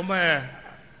கலையில ரொம்ப,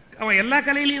 அவன் எல்லா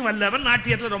கலையிலையும் வல்லவன்,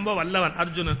 நாட்டியத்துல ரொம்ப வல்லவன்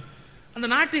அர்ஜுனன். அந்த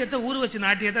நாட்டியத்தை ஊர்வசி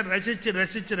நாட்டியத்தை ரசிச்சு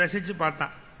ரசிச்சு ரசிச்சு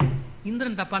பார்த்தான்.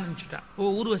 இந்திரன் தப்பா நினைச்சுட்டான். ஓ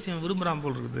ஊர்வசி அவன் விரும்புறான்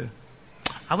போல் இருக்குது,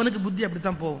 அவனுக்கு புத்தி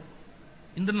அப்படித்தான் போகும்.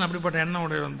 இந்திரன் அப்படிப்பட்ட எண்ணம்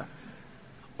உடைய வந்தான்.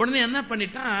 உடனே என்ன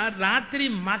பண்ணிட்டான், ராத்திரி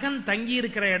மகன் தங்கி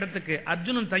இருக்கிற இடத்துக்கு,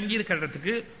 அர்ஜுனன் தங்கி இருக்கிற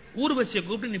இடத்துக்கு ஊர்வசியை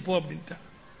கூப்பிட்டு நீ போ அப்படின்ட்டான்.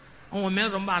 அவன் மேல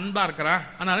ரொம்ப அன்பா இருக்கிறான்,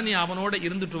 அதனால நீ அவனோட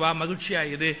இருந்துட்டு வா, மகிழ்ச்சியா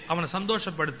இரு, அவனை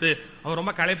சந்தோஷப்படுத்து, அவன்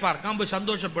ரொம்ப களைப்பா இருக்கான், போய்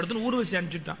சந்தோஷப்படுத்துன்னு ஊர்வசி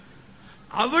அனுப்பிச்சுட்டான்.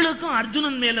 அவளுக்கும்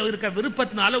அர்ஜுனன் மேல இருக்க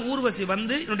விருப்பத்தினால ஊர்வசி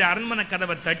வந்து என்னுடைய அரண்மனை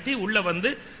கதவை தட்டி உள்ள வந்து,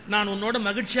 நான் உன்னோட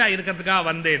மகிழ்ச்சியா இருக்கிறதுக்காக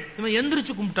வந்தேன். இவன்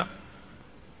எந்திரிச்சு கும்பிட்டான்.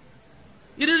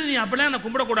 இரு நீ அப்படிலாம் என்ன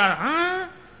கும்பிடக்கூடாது,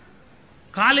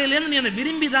 காலையில நீ என்ன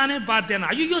விரும்பி தானே பார்த்தேன்.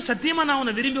 ஐயோ சத்தியமா நான்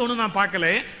உன்னை விரும்பி ஒண்ணு நான் பார்க்கல,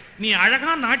 நீ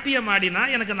அழகா நாட்டியம் ஆடினா,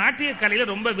 எனக்கு நாட்டிய கலையில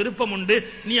ரொம்ப விருப்பம் உண்டு,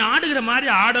 நீ ஆடுகிற மாதிரி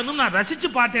ஆடணும், நான் ரசிச்சு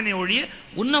பார்த்தேனே ஒழிய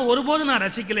உன்னை ஒருபோது நான்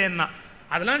ரசிக்கலன்னா.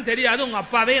 அதெல்லாம் தெரியாது, உங்க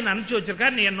அப்பாவே என்ன அனுப்பிச்சு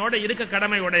வச்சிருக்காரு, நீ என்னோட இருக்க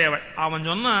கடமை உடையவள். அவன்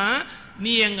சொன்னா,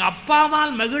 நீ எங்க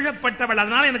அப்பாவால் மகிழப்பட்டவள்,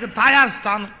 அதனால எனக்கு தாயார்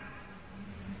ஸ்தானம்.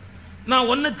 நான்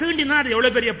உன்னை தீண்டினா அது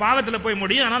எவ்வளவு பெரிய பாவத்துல போய்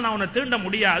முடியும், ஆனா நான் உன்னை தீண்ட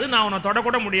முடியாது, நான் உன்னை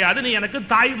தொடக்கூட முடியாது, நீ எனக்கு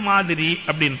தாய் மாதிரி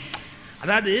அப்படின்னு.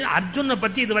 அதாவது அர்ஜுனை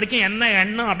பத்தி இது வரைக்கும் என்ன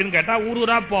எண்ணம் அப்படின்னு கேட்டா,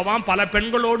 ஊரூரா போவான், பல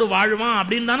பெண்களோடு வாழ்வான்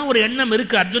அப்படின்னு தானே ஒரு எண்ணம்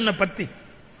இருக்கு அர்ஜுனை பத்தி.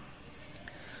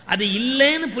 அது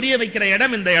இல்லைன்னு புரிய வைக்கிற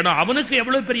இடம் இந்த இடம். அவனுக்கு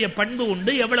எவ்வளவு பெரிய பண்பு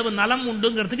உண்டு, எவ்வளவு நலம்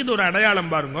உண்டுங்கிறதுக்கு இது ஒரு அடையாளம்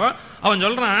பாருங்க. அவன்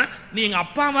சொல்றான், நீ எங்க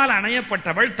அப்பாவால்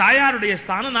அணையப்பட்டவள், தாயாருடைய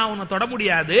ஸ்தானம், நான் உன்னை தொட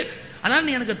முடியாது, அதனால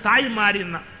நீ எனக்கு தாய்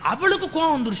மாறினா. அவளுக்கு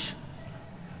கோவம் வந்துருச்சு.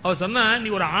 அவ சொன்னா,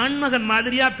 நீ ஒரு ஆண்மகன்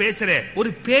மாதிரியா பேசுற,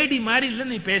 ஒரு பேடி மாதிரி இல்ல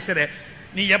நீ பேசுற,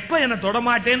 நீ எப்ப என்ன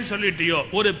தொடமாட்டேன்னு சொல்லிட்டியோ,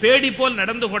 ஒரு பேடி போல்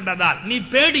நடந்து கொண்டதால் நீ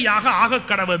பேடியாக ஆக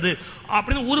கடவுது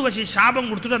அப்படின்னு ஊர்வசி சாபம்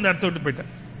கொடுத்துட்டு அந்த இடத்த விட்டு போயிட்ட.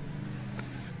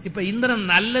 இப்ப இந்திரன்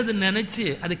நல்லது நினைச்சு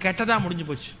அது கெட்டதா முடிஞ்சு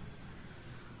போச்சு.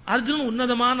 அர்ஜுனன்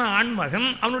உன்னதமான ஆண்மகன்,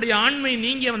 அவனுடைய ஆண்மை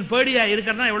நீங்கி அவன் பேடியா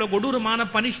இருக்கிறதா எவ்வளவு கொடூரமான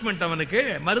பனிஷ்மெண்ட் அவனுக்கு.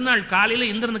 மறுநாள் காலையில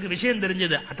இந்திரனுக்கு விஷயம்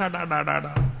தெரிஞ்சது.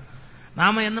 அட்டாடாடாடா,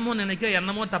 நாம என்னமோ நினைக்க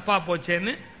என்னமோ தப்பா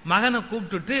போச்சேன்னு மகனை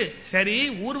கூப்பிட்டுட்டு, சரி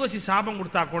ஊர்வசி சாபம்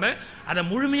கொடுத்தா கூட அதை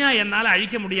முழுமையா என்னால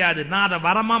அழிக்க முடியாது, நான் அதை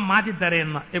வரமா மாத்தி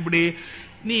தரேன்னா. எப்படி,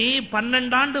 நீ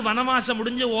 12 ஆண்டு வனவாசம்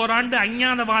முடிஞ்சு ஓராண்டு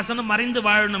அஞ்ஞான வாசனம் மறைந்து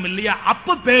வாழணும் இல்லையா,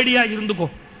 அப்ப பேடியா இருந்துக்கோ.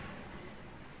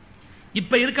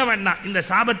 இப்ப இருக்க வேண்டாம், இந்த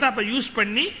சாபத்தை அப்ப யூஸ்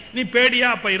பண்ணி நீ பேடியா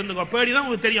அப்ப இருந்துக்கோ. பேடினா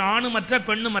உங்களுக்கு தெரியும், ஆணுமற்ற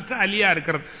பெண்ணுமற்ற அலியா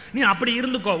இருக்கிறது. நீ அப்படி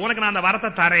இருந்துக்கோ, உனக்கு நான் அந்த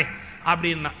வரத்தை தரேன்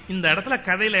அப்படின்னா. இந்த இடத்துல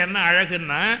கதையில என்ன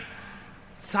அழகுன்னா,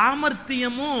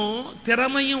 சாமர்த்தியமும்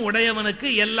திறமையும் உடையவனுக்கு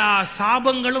எல்லா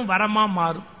சாபங்களும் வரமா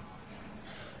மாறும்.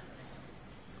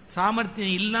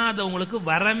 சாமர்த்தியம் இல்லாதவங்களுக்கு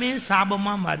வரமே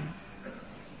சாபமா மாறி.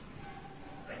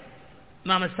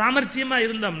 நாம சாமர்த்தியமா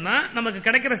இருந்தோம்னா நமக்கு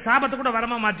கிடைக்கிற சாபத்தை கூட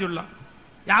வரமா மாற்றிடலாம்.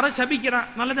 யாரோ சபிக்கிறான்,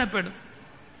 நல்லதா போயிடும்.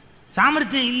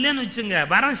 சாமர்த்தியம் இல்லைன்னு வச்சுங்க,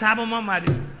 வரம் சாபமா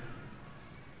மாறி.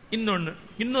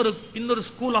 இன்னொரு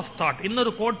ஸ்கூல் ஆஃப் தாட்,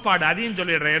 இன்னொரு கோட்பாடு, அதையும்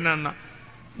சொல்லிடுறேன். என்னன்னா,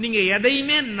 நீங்க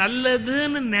எதையுமே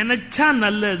நல்லதுன்னு நினைச்சா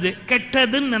நல்லது,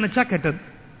 கெட்டதுன்னு நினைச்சா கெட்டது.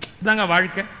 இதாங்க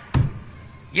வாழ்க்கை.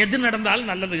 எது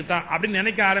நடந்தாலும் நல்லதுக்கு தான் அப்படின்னு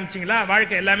நினைக்க ஆரம்பிச்சீங்களா,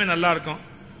 வாழ்க்கை எல்லாமே நல்லா இருக்கும்.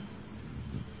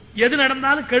 எது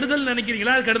நடந்தாலும் கெடுதல்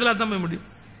நினைக்கிறீங்களா, அது கெடுதலா தான் போய் முடியும்.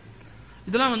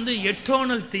 இதெல்லாம்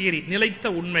எட்டர்னல் தியரி, நிலைத்த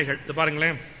உண்மைகள். இது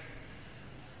பாருங்களேன்,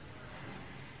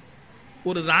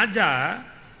 ஒரு ராஜா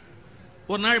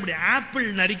ஒரு நாள் இப்படி ஆப்பிள்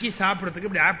நறுக்கி சாப்பிடறதுக்கு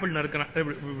இப்படி ஆப்பிள்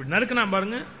நறுக்கினா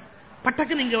பாருங்க,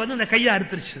 பட்டக்கு நீங்க இந்த கையை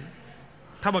அறுத்துருச்சு.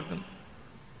 டபக்குன்னு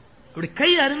அப்படி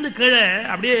கை அருந்து கீழே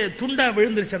அப்படியே துண்டா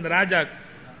விழுந்துருச்சு அந்த ராஜா.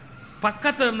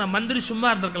 பக்கத்துல இருந்த மந்திரி சும்மா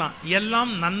இருந்திருக்கலாம்,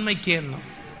 எல்லாம் நன்மைக்கே.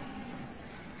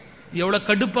 எவ்வளவு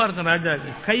கடுப்பா இருக்கும்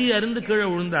ராஜாக்கு, கை அருந்து கீழே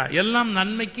விழுந்தா எல்லாம்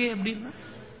நன்மைக்கே அப்படின்னா.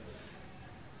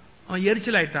 அவன்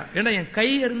எரிச்சல் ஆயிட்டான். ஏன்னா என் கை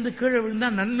அருந்து கீழே விழுந்தா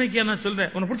நன்மைக்கே நான்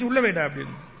சொல்றேன், உன்னை பிடிச்சி உள்ள வைடா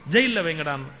அப்படின்னு, ஜெயில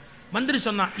வைங்கடான்னு. மந்திரி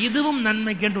சொன்னான், இதுவும்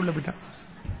நன்மைக்கேன்னு உள்ள போயிட்டான்.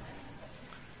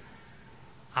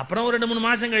 அப்புறம் ஒரு 2-3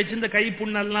 மாசம் கழிச்சு இந்த கை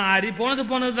புண்ணெல்லாம் ஆறி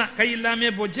போனதுதான், கை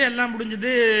இல்லாமே போச்சு, எல்லாம்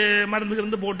முடிஞ்சது.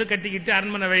 மருந்து போட்டு கட்டிக்கிட்டு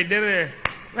அரண்மனை வைட்டு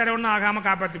வேற ஒன்னும் ஆகாம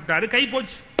காப்பாத்தி விட்டாரு, கை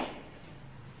போச்சு.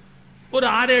 ஒரு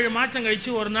 6-7 மாசம் கழிச்சு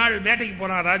ஒரு நாள் வேட்டைக்கு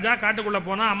போனான் ராஜா. காட்டுக்குள்ள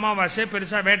போனா, அமாவாசை,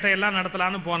 பெருசா வேட்டையெல்லாம்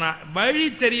நடத்தலான்னு போனா, வழி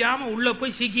தெரியாம உள்ள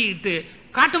போய் சிக்கிட்டு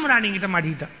காட்டுமராணிகிட்ட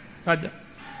மாட்டிக்கிட்டான் ராஜா.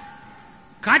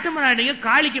 காட்டுமராணிங்க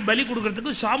காளிக்கு பலி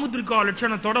கொடுக்கறதுக்கு சாமுத்திரிகா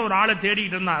லட்சணத்தோட ஒரு ஆளை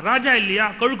தேடிக்கிட்டு இருந்தான். ராஜா இல்லையா,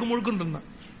 கழுக்கு முழுக்குன்னு இருந்தான்.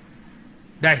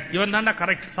 இவன் தாண்டா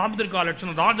கரெக்ட், சாமுத்திரிகா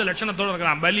லட்சணம், ராஜ லட்சணத்தோட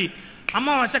இருக்கிறான். பலி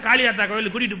அமாவாசை காளியாத்தா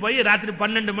கோயில் கூட்டிட்டு போய் ராத்திரி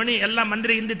 12 மணி எல்லாம்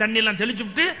மந்திரி இந்தி தண்ணி எல்லாம்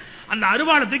தெளிச்சுட்டு அந்த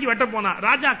அருவாளை தூக்கி வெட்ட போனா.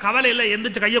 ராஜா கவலையில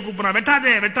எந்திரிச்சு கையை கூப்பிடுறான்,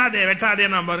 வெட்டாதே வெட்டாதே வெட்டாதே.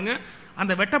 நான் பாருங்க,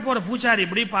 அந்த வெட்ட போற பூச்சாரி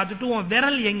இப்படி பார்த்துட்டு, உன்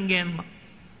விரல் எங்கேன்னா,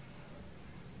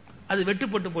 அது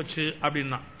வெட்டுப்பட்டு போச்சு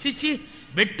அப்படின்னா. சிச்சி,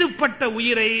 வெட்டுப்பட்ட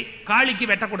உயிரை காளிக்கு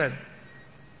வெட்டக்கூடாது.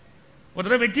 ஒரு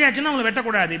தடவை வெட்டியாச்சுன்னா அவங்களை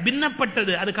வெட்டக்கூடாது.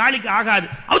 பின்னப்பட்டது அது காளிக்கு ஆகாது,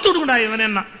 அவுத்து விட்டுக்கூடாது. இவன்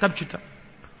என்ன தப்பிச்சுட்டான்.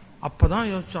 அப்பதான்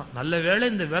யோசிச்சான், நல்ல வேளை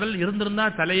இந்த விரல் இருந்திருந்தா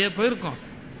தலையே போயிருக்கும்.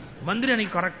 மந்திரி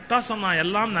அன்னைக்கு கரெக்டா சொன்னான்,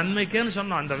 எல்லாம் நன்மைக்கேன்னு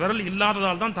சொன்னான். அந்த விரல்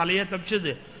இல்லாததால் தான் தலையே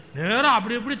தப்பிச்சது. நேரம்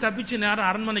அப்படி எப்படி தப்பிச்சு நேரம்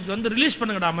அரண்மனைக்கு ரிலீஸ்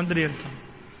பண்ணுங்கடா மந்திரி.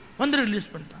 மந்திரி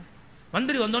ரிலீஸ் பண்ணிட்டான்.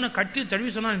 மந்திரி வந்தோடனே கட்டி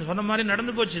தழுவி சொன்னா, நீ சொன்ன மாதிரி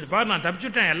நடந்து போச்சு பாரு, நான்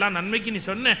தப்பிச்சுட்டேன், எல்லாம் நன்மைக்கு நீ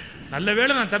சொன்ன, நல்ல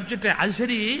வேளை நான் தப்பிச்சுட்டேன். அது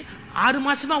சரி, 6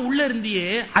 மாசமா உள்ள இருந்தியே,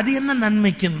 அது என்ன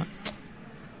நன்மைக்குன்னு?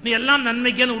 நீ எல்லாம்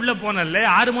நன்மைக்கேன்னு உள்ள போனல,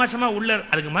 6 மாசமா உள்ள.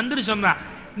 அதுக்கு மந்திரி சொன்னா,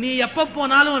 நீ எப்ப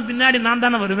போனாலும் பின்னாடி நான்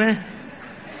தானே வருவேன்.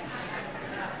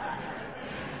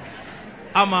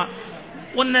 ஆமா,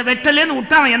 உன்னை வெட்டலேன்னு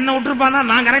விட்டா அவன் என்ன விட்டுருப்பான்,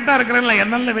 நான் கரெக்டா இருக்கிறேன்ல,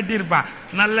 என்ன வெட்டி இருப்பான்.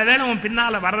 நல்ல வேளை உன்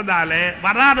பின்னால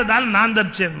வராததால் நான்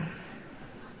தப்பிச்சேன்.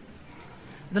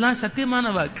 இதெல்லாம் சத்தியமான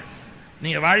வாக்கு.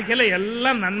 நீங்க வாழ்க்கையில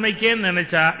எல்லாம் நன்மைக்கேன்னு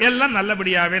நினைச்சா எல்லாம்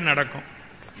நல்லபடியாவே நடக்கும்.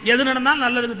 எது நடந்தாலும்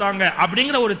நல்லதுக்கு தாங்க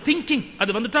அப்படிங்கிற ஒரு திங்கிங்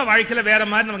அது வந்துட்டா வாழ்க்கையில வேற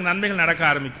மாதிரி நமக்கு நன்மைகள் நடக்க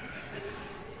ஆரம்பிக்கும்.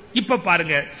 இப்ப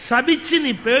பாருங்க, சபிச்சு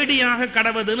நீ பேடியாக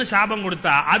கடவுதுன்னு சாபம்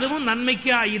கொடுத்தா அதுவும்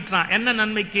நன்மைக்கு ஆயிற்றான். என்ன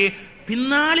நன்மைக்கு?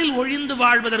 பின்னாளில் ஒழிந்து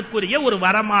வாழ்வதற்குரிய ஒரு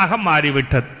வரமாக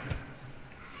மாறிவிட்டது.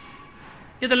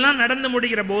 இதெல்லாம் நடந்து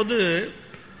முடிகிற போது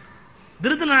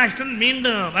திருதராஷ்டிரன்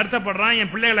மீண்டும் வருத்தப்படுறான்,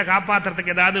 என் பிள்ளைகளை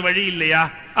காப்பாற்றுறதுக்கு ஏதாவது வழி இல்லையா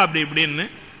அப்படி இப்படின்னு.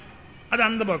 அது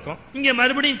அந்த பக்கம். இங்க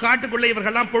மறுபடியும் காட்டுக்குள்ள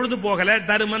இவர்கள்லாம் பொழுது போகல,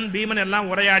 தருமன் பீமன் எல்லாம்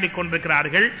உரையாடி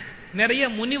கொண்டிருக்கிறார்கள். நிறைய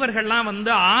முனிவர்கள்லாம்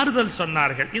ஆறுதல்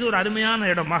சொன்னார்கள். இது ஒரு அருமையான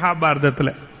இடம் மகாபாரதத்துல.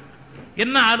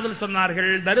 என்ன ஆறுதல் சொன்னார்கள்?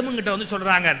 தருமங்கிட்ட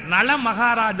சொல்றாங்க, நல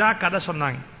மகாராஜா கதை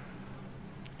சொன்னாங்க.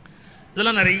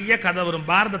 இதெல்லாம் நிறைய கதை வரும்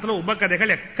பாரதத்துல,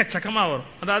 உபகதைகள் எக்கச்சக்கமா வரும்.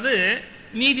 அதாவது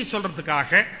நீதி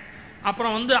சொல்றதுக்காக.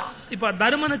 அப்புறம் இப்ப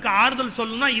தருமனுக்கு ஆறுதல்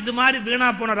சொல்லணும்னா இது மாதிரி வீணா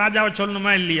போன ராஜாவை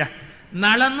சொல்லணுமா இல்லையா?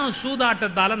 நலனும்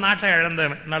சூதாட்டத்தால நாட்டை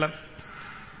இழந்தவன் நலன்.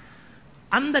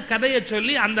 அந்த கதையை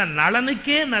சொல்லி அந்த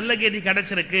நலனுக்கே நல்ல கதி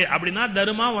கிடைச்சிருக்கு அப்படின்னா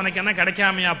தருமா உனக்கு என்ன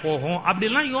கிடைக்காமையா போகும்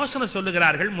அப்படிலாம் யோசனை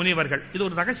சொல்லுகிறார்கள் முனிவர்கள். இது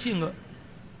ஒரு ரகசியங்க.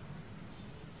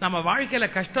 நம்ம வாழ்க்கையில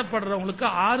கஷ்டப்படுறவங்களுக்கு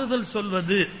ஆறுதல்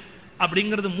சொல்வது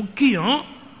அப்படிங்கிறது முக்கியம்.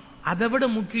 அதை விட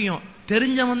முக்கியம்,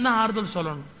 தெரிஞ்சவன் தான் ஆறுதல்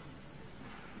சொல்லணும்.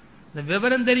 இந்த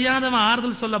விவரம் தெரியாதவன்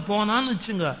ஆறுதல் சொல்ல போனான்னு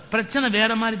வச்சுங்க, பிரச்சனை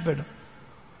வேற மாதிரி போயிடும்.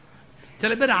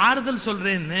 சில பேர் ஆறுதல்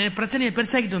சொல்றேன்னு பிரச்சனையை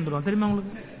பெருசாக்கிட்டு வந்துடும், தெரியுமா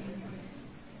உங்களுக்கு?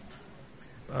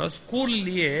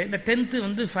 ஸ்கூல்லயே இந்த 10th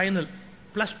வந்து ஃபைனல்,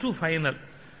 +2 ஃபைனல்.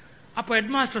 அப்ப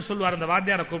ஹெட்மாஸ்டர் சொல்லுவார் அந்த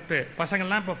வாத்தியாரை கூப்பிட்டு, பசங்க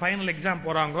எல்லாம் இப்ப ஃபைனல் எக்ஸாம்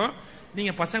போறாங்க,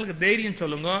 நீங்க பசங்களுக்கு தைரியம்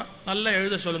சொல்லுங்க, நல்லா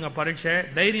எழுத சொல்லுங்க பரீட்சை,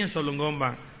 தைரியம் சொல்லுங்க.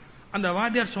 அந்த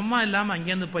வாத்தியார் சும்மா இல்லாம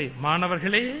அங்கிருந்து போய்,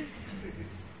 மாணவர்களே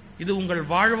இது உங்கள்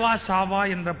வாழ்வா சாவா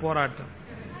என்ற போராட்டம்.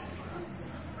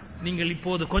 நீங்கள்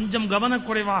இப்போது கொஞ்சம்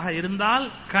கவனக்குறைவாக இருந்தால்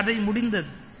கதை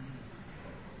முடிந்தது.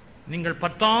 நீங்கள்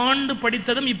 10 ஆண்டு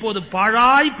படித்ததும் இப்போது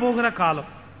பாழாய் போகிற காலம்.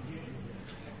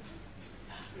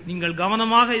 நீங்கள்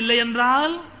கவனமாக இல்லை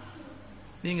என்றால்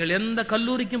நீங்கள் எந்த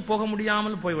கல்லூரிக்கும் போக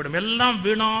முடியாமல் போய்விடும், எல்லாம்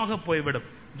வீணாக போய்விடும்.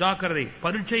 ஜாக்கிரதை.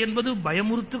 பரீட்சை என்பது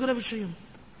பயமுறுத்துகிற விஷயம்.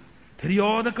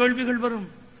 தெரியாத கேள்விகள் வரும்.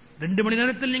 2 மணி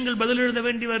நேரத்தில் நீங்கள் பதில் எழுத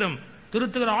வேண்டி வரும்.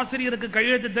 திருத்துகிற ஆசிரியருக்கு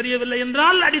கையெழுத்து தெரியவில்லை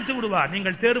என்றால் அடித்து விடுவார்.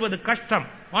 நீங்கள் தேர்வது கஷ்டம்.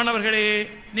 மாணவர்களே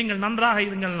நீங்கள் நன்றாக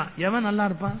இருங்கள்னா எவன் நல்லா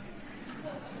இருப்பான்?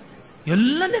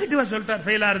 எல்லாம் நெகட்டிவா சொல்லிட்டார்.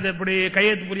 ஃபெயில் ஆறுது, எப்படி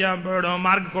கையெழுத்து புரியாம போயிடும்,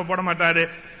 மார்க் போட மாட்டாரு.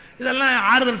 இதெல்லாம்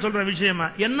ஆறுதல் சொல்ற விஷயமா?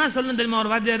 என்ன சொல்லணும் தெரியுமா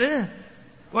ஒரு வாத்தியாரு?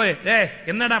 ஓய்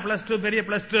என்னடா +2 பெரிய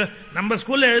 +2 நம்ம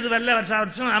ஸ்கூல்ல எழுதுவல்ல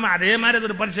வருஷம். ஆமா அதே மாதிரி அது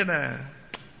ஒரு பரிசு.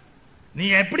 நீ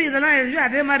எப்படி இதெல்லாம் எழுதி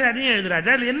அதே மாதிரி அதையும்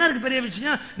எழுதுறாஜா? என்ன இருக்கு பெரிய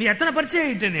விஷயம்? நீ எத்தனை பரிசை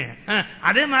ஆயிட்டே,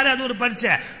 அதே மாதிரி அது ஒரு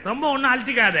பரிசை. ரொம்ப ஒன்னும்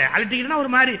அழட்டிக்காத. அழட்டிக்கிட்டா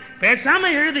ஒரு மாதிரி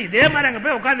பேசாம எழுது, இதே மாதிரி அங்க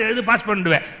போய் உட்காந்து எழுது, பாஸ்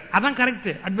பண்ணுவேன். அதான் கரெக்ட்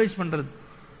அட்வைஸ் பண்றது.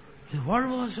 இது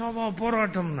வாழ்வா சாவா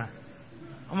போராட்டம்னா,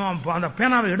 ஆமா அந்த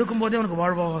பேனாவை எடுக்கும் போதே உனக்கு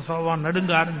வாழ்வா சாவா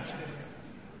நடுங்க ஆரம்பிச்சு,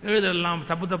 எழுதெல்லாம்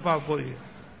தப்பு தப்பா போய்.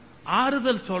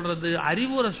 ஆறுதல் சொல்றது,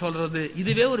 அறிவுரை சொல்றது,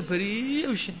 இதுவே ஒரு பெரிய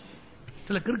விஷயம்.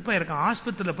 சில கிறுப்பா இருக்கான்,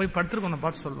 ஆஸ்பத்திரியில போய் படுத்திருக்கோம்,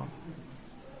 பார்த்து சொல்லுவான்,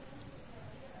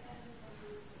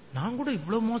 நான் கூட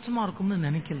இவ்வளவு மோசமா இருக்கும்னு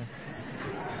நினைக்கல.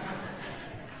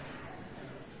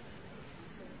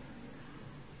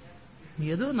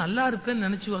 ஏதோ நல்லா இருப்பேன்னு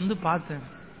நினைச்சு வந்து பார்த்தேன்.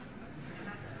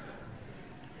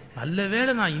 நல்ல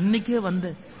வேளை நான் இன்னைக்கே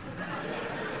வந்தேன்.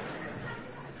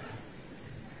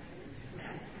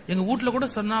 எங்க வீட்டுல கூட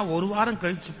சொன்னா 1 வாரம்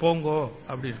கழிச்சு போங்கோ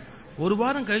அப்படின்னு. 1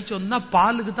 வாரம் கழிச்சு வந்தா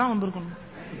பாலுக்கு தான் வந்திருக்கணும்.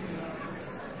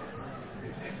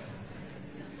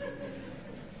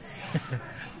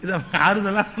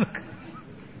 ஆறுதலா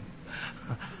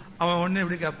அவன் ஒண்ணு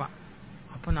எப்படி கேட்பான்,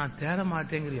 அப்ப நான் தேர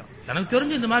மாட்டேங்கிறியா? எனக்கு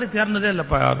தெரிஞ்சு இந்த மாதிரி தேர்னதே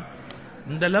இல்லப்பா யாரும்.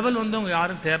 இந்த லெவல் வந்து அவங்க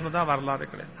யாரும் தேர்னதா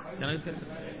வரலாறு கிடையாது எனக்கு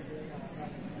தெரியும்.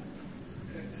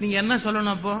 நீங்க என்ன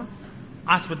சொல்லணும்? அப்போ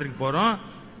ஆஸ்பத்திரிக்கு போறோம்,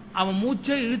 அவன்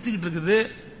மூச்சே இழுத்துக்கிட்டு இருக்குது,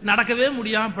 நடக்கவே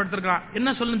முடியாம படுத்திருக்கான். என்ன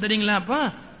சொல்லணும் தெரியுங்களா? அப்ப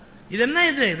இது என்ன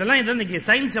இது? இதெல்லாம் இன்னைக்கு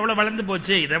சயின்ஸ் எவ்வளவு வளர்ந்து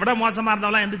போச்சு. இதை விட மோசமா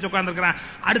இருந்தாலும் எந்திரிச்சு உட்கார்ந்துருக்கான்.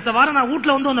 அடுத்த வாரம் நான்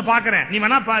வீட்டுல வந்து உன்னை பாக்குறேன், நீ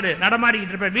வேணா பாரு,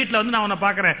 நடமாடிக்கிட்டு இருப்பேன். வீட்டுல வந்து நான் உன்னை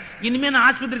பாக்குறேன். இனிமே நான்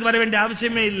ஆஸ்பத்திரிக்கு வர வேண்டிய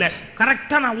அவசியமே இல்ல.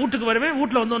 கரெக்டா நான் வீட்டுக்கு வருவேன்,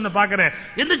 வீட்டுல வந்து உன்னை பாக்குறேன்,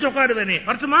 எந்திரிச்சு உட்காருவேன். நீ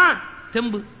வருஷமா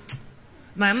தெம்பு.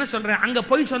 நான் என்ன சொல்றேன், அங்க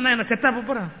போய் சொன்னா என்ன செத்தா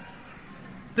போறேன்?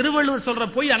 திருவள்ளுவர் சொல்ற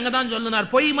பொய் அங்கதான்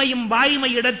சொல்லுனார். பொய்மையும்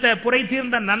வாய்மை இடத்த புரை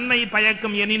தீர்ந்த நன்மை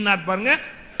பயக்கும் எனின்னார் பாருங்க.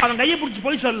 அவன் கையை பிடிச்சி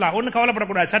போய் சொல்லலாம், ஒண்ணு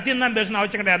கவலைப்படக்கூடாது, சத்தியம் தான் பேசணும்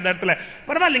அவசியம் கிடையாது. அந்த இடத்துல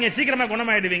பரவாயில்லைங்க, சீக்கிரமா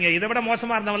குணமாயிடுவீங்க. இதை விட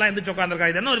மோசமா இருந்தவெல்லாம் எந்திரிச்சு உட்கார்ந்துருக்கா.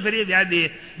 இது என்ன ஒரு பெரிய வியாதி?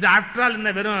 இது ஆஃப்டர் ஆல்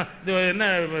என்ன வெறும் என்ன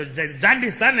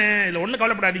ஜாண்டிஸ் தானே, இல்ல ஒண்ணு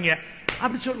கவலைப்படாதீங்க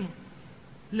அப்படி சொல்லணும்.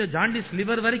 இல்ல ஜாண்டிஸ்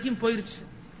லிவர் வரைக்கும் போயிருச்சு.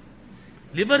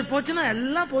 லிவர் போச்சுன்னா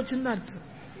எல்லாம் போச்சுன்னு தான் அர்த்தம்.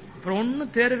 அப்புறம்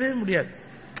ஒன்னும் தேரவே முடியாது.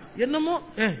 என்னமோ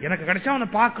எனக்கு கிடைச்சா அவனை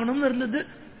பார்க்கணும்னு இருந்தது,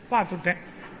 பார்த்துட்டேன்,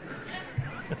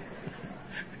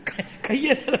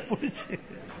 கையை பிடிச்சு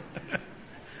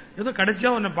ஏதோ கடைசியா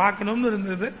உன்னை பார்க்கணும்னு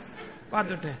இருந்தது,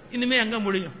 பார்த்துட்டேன், இனிமே எங்க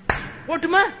முடியும்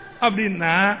போட்டுமா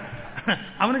அப்படின்னா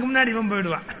அவனுக்கு முன்னாடி இவன்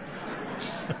போயிடுவான்.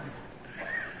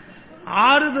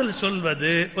 ஆறுதல்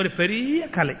சொல்வது ஒரு பெரிய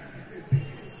கலை.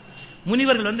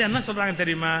 முனிவர்கள் வந்து என்ன சொல்றாங்க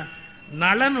தெரியுமா?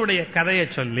 நளனுடைய கதையை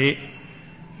சொல்லி,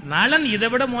 நளன் இதை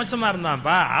விட மோசமா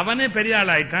இருந்தான்ப்பா, அவனே பெரிய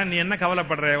ஆள் ஆயிட்டான், நீ என்ன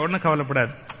கவலைப்படுற? ஒன்னும்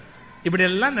கவலைப்படாது. இப்படி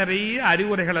எல்லாம் நிறைய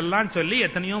அறிவுரைகள் எல்லாம் சொல்லி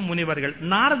எத்தனையோ முனிவர்கள்.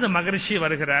 நாரத மகரிஷி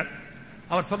வருகிறார்.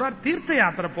 அவர் சொல்றார், தீர்த்த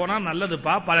யாத்திரை போனா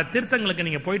நல்லதுப்பா, பல தீர்த்தங்களுக்கு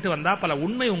நீங்க போயிட்டு வந்தா பல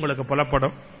உண்மை உங்களுக்கு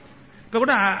புலப்படும். இப்ப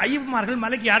கூட ஐயப்பமார்கள்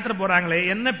மலைக்கு யாத்திரை போறாங்களே,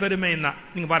 என்ன பெருமைன்னா,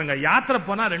 நீங்க பாருங்க, யாத்திரை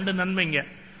போனா 2 நன்மைங்க.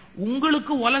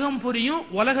 உங்களுக்கு உலகம் புரியும்,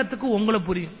 உலகத்துக்கு உங்களை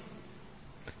புரியும்.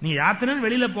 நீங்க யாத்திரைன்னு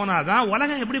வெளியில போனாதான்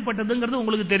உலகம் எப்படிப்பட்டதுங்கிறது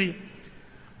உங்களுக்கு தெரியும்.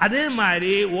 அதே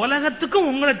மாதிரி உலகத்துக்கும்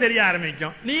உங்களை தெரிய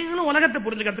ஆரம்பிக்கும், நீங்களும் உலகத்தை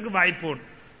புரிஞ்சுக்கிறதுக்கு வாய்ப்பு உண்டு.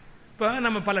 இப்ப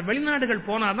நம்ம பல வெளிநாடுகள்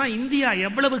போனாதான் இந்தியா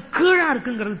எவ்வளவு கீழா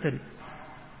இருக்குங்கிறது தெரியும்.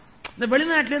 இந்த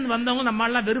வெளிநாட்டில இருந்து வந்தவங்க நம்ம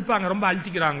எல்லாம் வெறுப்பாங்க, ரொம்ப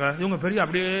அழுத்திக்கிறாங்க, இவங்க பெரிய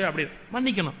அப்படியே அப்படி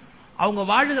மன்னிக்கணும். அவங்க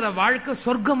வாழுகிற வாழ்க்கை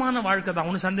சொர்க்கமான வாழ்க்கை தான்,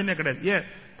 ஒன்னும் சந்தேகமே கிடையாது. ஏன்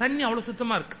தண்ணி அவ்வளவு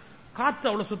சுத்தமா இருக்கு, காத்து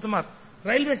அவ்வளவு சுத்தமா இருக்கு,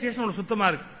 ரயில்வே ஸ்டேஷன் அவ்வளவு சுத்தமா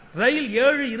இருக்கு. ரயில்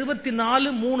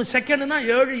 7:24 3 செகண்ட்னா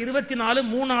 7:24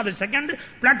 3வது செகண்ட்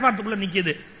பிளாட்பாரத்துக்குள்ள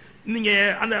நிக்குது. நீங்க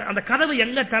அந்த கதவு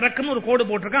எங்க திறக்குன்னு ஒரு கோடு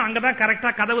போட்டிருக்கேன், அங்கதான் கரெக்டா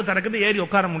கதவு திறக்குது, ஏறி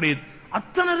உட்கார முடியுது.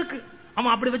 அத்தனை இருக்கு.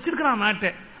 அவன் அப்படி வச்சிருக்கிறான்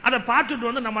நாட்டை. அதை பார்த்துட்டு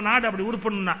வந்து நம்ம நாடு அப்படி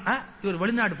உருப்படணும்னா இவர்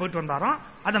வெளிநாடு போயிட்டு வந்தாரோ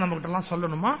அதை நம்ம கிட்ட எல்லாம்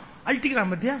சொல்லணுமா?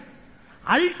 அல்டிக்கிறான் பத்தியா?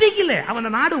 அல்டிக்கல, அவன்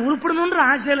அந்த நாடு உருப்படணும்ன்ற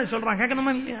ஆசையில சொல்றான்.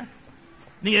 கேட்கணுமா இல்லையா?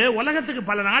 நீங்க உலகத்துக்கு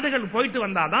பல நாடுகள் போயிட்டு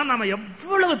வந்தாதான் நாம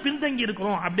எவ்வளவு பின்தங்கி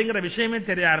இருக்கிறோம் அப்படிங்கிற விஷயமே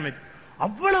தெரிய ஆரம்பிக்கும்.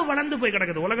 அவ்வளவு வளர்ந்து போய்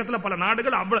கிடக்குது உலகத்துல பல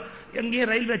நாடுகள். அவ்வளவு எங்கேயும்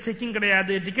ரயில்வே செக்கிங்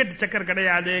கிடையாது, டிக்கெட் செக்கர்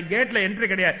கிடையாது, கேட்ல என்ட்ரி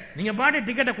கிடையாது. நீங்க பாட்டு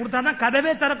டிக்கெட்டை கொடுத்தாதான்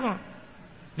கதவே திறக்கும்.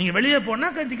 நீங்க வெளியே போனா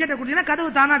டிக்கெட்டை கொடுத்தீங்கன்னா கதவு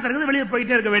தானா திறக்குது, வெளியே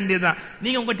போயிட்டே இருக்க வேண்டியதுதான்.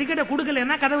 நீங்க உங்க டிக்கெட்டை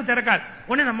கொடுக்கலன்னா கதவு திறக்காது.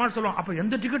 உடனே நம்ம சொல்லுவோம் அப்ப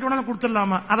எந்த டிக்கெட் வேணாலும்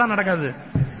கொடுத்துடலாமா? அதான் நடக்காது,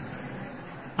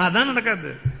 அதான்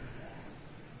நடக்காது.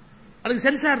 அதுக்கு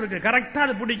சென்சார் இருக்கு, கரெக்டா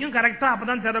அது பிடிக்கும், கரெக்டா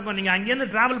அப்பதான் திறக்கும். நீங்க அங்கிருந்து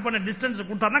டிராவல் பண்ண டிஸ்டன்ஸ்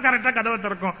கொடுத்தா கரெக்டா கதவை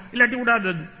திறக்கும், இல்லாட்டி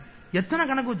விடாது. எத்தனை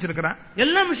கணக்கு வச்சிருக்கிறான்?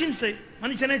 எல்லாம் மிஷின்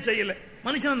மனுஷனே செய்யல.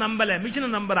 மனுஷனை நம்பல, மிஷினை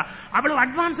நம்புறான். அவ்வளவு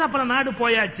அட்வான்ஸா பல நாடு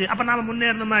போயாச்சு. அப்ப நாம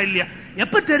முன்னேறணுமா இல்லையா?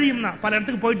 எப்ப தெரியும்னா பல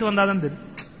இடத்துக்கு போயிட்டு வந்தாதான் தெரியும்.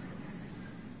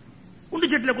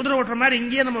 குண்டுச்சட்டில குதிரை ஓட்டுற மாதிரி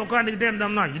இங்கேயே நம்ம உட்காந்துக்கிட்டே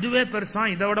இருந்தோம்னா இதுவே பெருசா,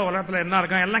 இதோட உலகத்துல என்ன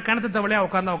இருக்கான்? எல்லாம் கிணத்து தவளையா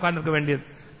உட்கார்ந்து இருக்க வேண்டியது.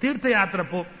 தீர்த்த யாத்திரை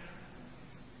போ,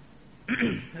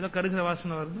 ஏதோ கருகிற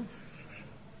வாசனை வருது.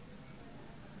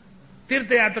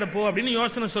 தீர்த்த யாத்திரை போ அப்படின்னு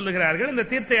யோசனை சொல்லுகிறார்கள். இந்த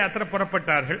தீர்த்த யாத்திரை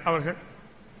புறப்பட்டார்கள் அவர்கள்.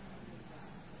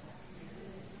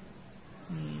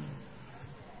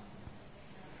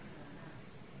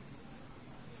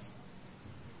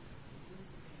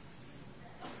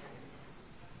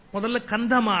 முதல்ல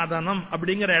கந்தமாதனம்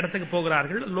அப்படிங்கிற இடத்துக்கு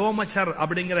போகிறார்கள். லோமச்சர்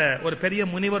அப்படிங்கிற ஒரு பெரிய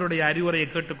முனிவருடைய அறிவுரையை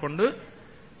கேட்டுக்கொண்டு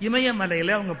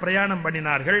இமயமலையில அவங்க பிரயாணம்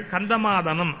பண்ணினார்கள்.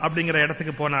 கந்தமாதனம் அப்படிங்கிற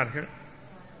இடத்துக்கு போனார்கள்.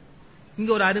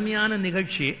 இங்க ஒரு அருமையான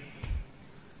நிகழ்ச்சி.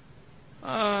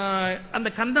 அந்த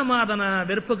கந்தமாதன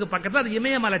வெறுப்புக்கு பக்கத்தில் அது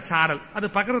இமயமலை சாரல், அது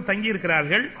பக்கத்தில் தங்கி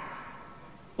இருக்கிறார்கள்.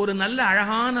 ஒரு நல்ல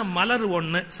அழகான மலர்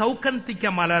ஒண்ணு,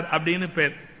 சௌகந்திக மலர் அப்படின்னு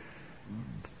பேர்.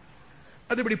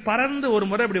 அது இப்படி பறந்து ஒரு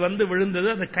முறை இப்படி வந்து விழுந்தது.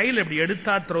 அந்த கையில் இப்படி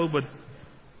எடுத்தா திரௌபதி.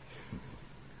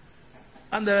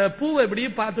 அந்த பூவை இப்படி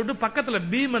பார்த்துட்டு பக்கத்துல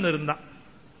பீமன் இருந்தான்.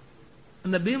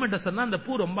 அந்த பீமன்ட்ட சொன்னா அந்த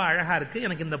பூ ரொம்ப அழகா இருக்கு,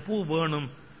 எனக்கு இந்த பூ வேணும்,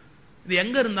 இது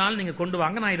எங்க இருந்தாலும் நீங்க கொண்டு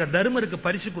வாங்க, நான் இதை தர்மருக்கு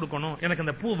பரிசு கொடுக்கணும், எனக்கு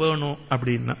இந்த பூ வேணும்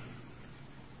அப்படின்னா.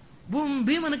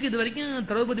 பீமனுக்கு இது வரைக்கும்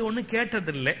திரௌபதி ஒண்ணு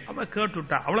கேட்டதில்லை. அவ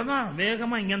கேட்டுட்டா, அவ்வளவுதான்.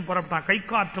 வேகமா இங்கன்னு புறப்பட்டான். கை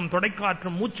காற்றும்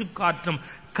தொடைக்காற்றும் மூச்சு காற்றும்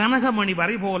கனகமணி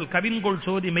வரை போல் கவின்கொள்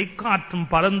சோதி மெய்க்காற்றும்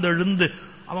பறந்தெழுந்து.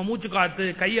 அவன் மூச்சு காத்து,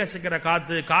 கை அசைக்கிற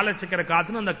காத்து, கால் அசைக்கிற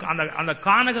காத்துன்னு அந்த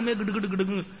கானகமே கிடு கிடு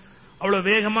அவ்வளவு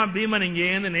வேகமா பீமன்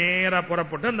இங்கேருந்து நேரா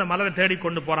புறப்பட்டு அந்த மலரை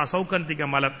தேடிக்கொண்டு போறான், சௌகந்திக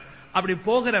மலர். அப்படி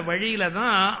போகிற வழியில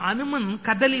தான் அனுமன்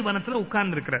கதலி வனத்துல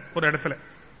உட்கார்ந்து இருக்கிறார் ஒரு இடத்துல.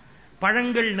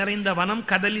 பழங்கள் நிறைந்த வனம்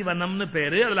கதலி வனம்னு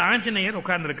பேரு. அதுல ஆஞ்சநேயர்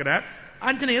உட்கார்ந்து இருக்கிறார்.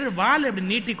 ஆஞ்சநேயர் வால் அப்படி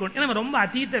நீட்டிக்கொண்டு, ஏன்னா ரொம்ப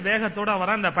அதீத வேகத்தோட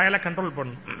வர அந்த பயலை கண்ட்ரோல்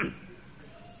பண்ணும்.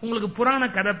 உங்களுக்கு புராண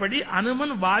கதைப்படி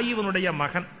அனுமன் வாயுவனுடைய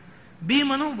மகன்,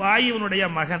 பீமனும் வாயுவனுடைய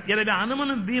மகன். எனவே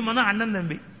அனுமனும் பீமனும் அண்ணன்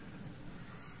தம்பி.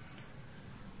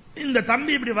 இந்த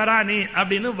தம்பி இப்படி வரானே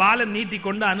அப்படின்னு வாழை நீட்டி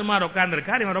கொண்டு அனுமார் உட்கார்ந்து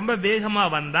இருக்கார். இவன் ரொம்ப வேகமா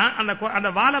வந்தான்.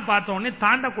 அந்த வாழை பார்த்த உடனே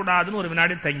தாண்டக்கூடாதுன்னு ஒரு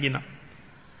வினாடி தங்கினான்.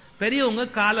 பெரியவங்க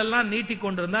காலெல்லாம் நீட்டி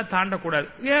கொண்டு இருந்தா தாண்டக்கூடாது.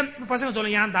 ஏன் பசங்க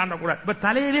சொல்லுங்க ஏன் தாண்டக்கூடாது? இப்ப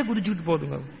தலையவே குதிச்சுட்டு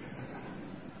போதுங்க.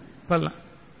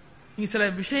 இங்க சில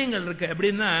விஷயங்கள் இருக்கு.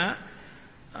 எப்படின்னா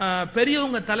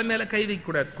பெரியவங்க தலைமையில கை வைக்க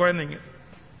கூடாது. குழந்தைங்க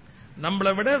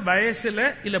நம்மளை விட வயசுல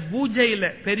இல்ல பூஜையில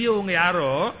பெரியவங்க யாரோ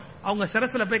அவங்க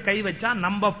சிரசுல போய் கை வச்சா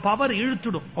நம்ம பவர்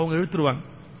இழுத்துடும், அவங்க இழுத்துருவாங்க,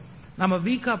 நம்ம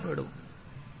வீக்கா போயிடுவோம்.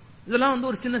 இதெல்லாம்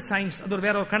ஒரு சின்ன சயின்ஸ், அது ஒரு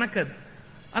வேற ஒரு கணக்கு.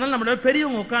 அதனால நம்மளோட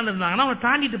பெரியவங்க உட்கார்ந்து இருந்தாங்கன்னா அவங்க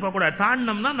தாண்டிட்டு போக கூடாது.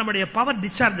 தாண்டினோம்னா நம்மளுடைய பவர்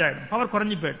டிஸ்சார்ஜ் ஆயிடும், பவர்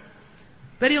குறைஞ்சு போயிடும்.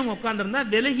 பெரியவங்க உட்கார்ந்து இருந்தா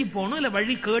விலகி போகணும், இல்ல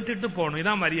வழி கேட்டுட்டு போகணும்.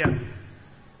 இதான் மரியாதை.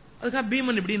 அதுக்காக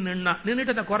பீமன் இப்படி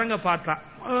நின்னுட்டு அந்த குரங்க பார்த்தான்.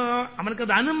 அவனுக்கு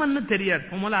அது அனுமன்னு தெரியாது.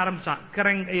 முதல்ல ஆரம்பிச்சான்,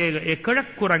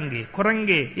 கிழக்குரங்கே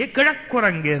குரங்கே ஏ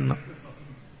கிழக்குரங்கே.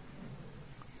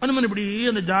 அனுமன் இப்படி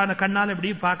அந்த ஜான கண்ணால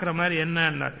இப்படி பாக்குற மாதிரி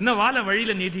என்ன இன்னும் வாழை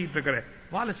வழியில நீட்டிட்டு இருக்கிற,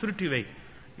 வாழை சுருட்டி வை.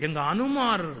 எங்க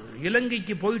அனுமார்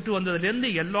இலங்கைக்கு போயிட்டு வந்ததுல இருந்து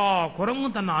எல்லா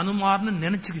குரங்கும் தன்னை அனுமார்னு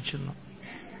நினைச்சுக்கிச்சு.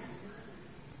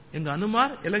 எங்க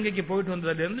அனுமார் இலங்கைக்கு போயிட்டு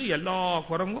வந்ததுல இருந்து எல்லா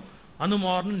குரங்கும்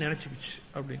அனுமார்னு நினைச்சுக்கிச்சு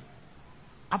அப்படின்னு.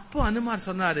 அப்போ அனுமார்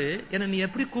சொன்னாரு, என்ன நீ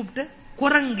எப்படி கூப்பிட்ட?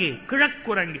 குரங்கே,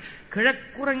 கிழக்குரங்கே.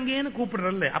 கிழக்குரங்கேன்னு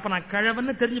கூப்பிடுறல்ல, அப்ப நான்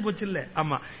கிழவன்னு தெரிஞ்சு போச்சு இல்ல?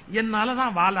 ஆமா,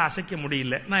 என்னாலதான் வாழை அசைக்க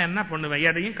முடியல. நான் என்ன பண்ணுவேன்?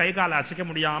 எதையும் கை காலை அசைக்க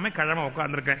முடியாம கிழமை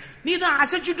உட்கார்ந்துருக்கேன். நீ தான்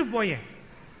அசைச்சுட்டு போயேன்.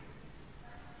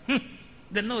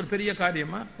 இது என்ன ஒரு பெரிய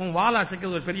காரியமா? உன் வாழை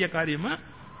அசைக்கிறது ஒரு பெரிய காரியமா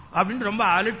அப்படின்னு ரொம்ப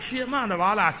அலட்சியமா அந்த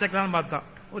வாழை அசைக்கலான்னு பார்த்தான்.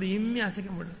 ஒரு இம்மி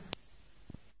அசைக்க முடியல.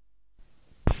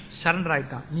 சரண்டர்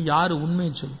ஆயிட்டான். நீ யாரு?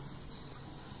 உண்மையை சொல்லு.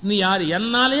 நீ யாரு?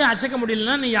 என்னாலேயே அசைக்க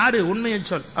முடியலன்னா நீ யாரு? உண்மையை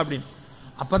சொல் அப்படின்னு.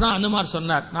 அப்பதான் அனுமார்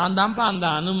சொன்னார், நான் தான்ப்பா அந்த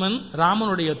அனுமன்,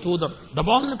 ராமனுடைய தூதர்.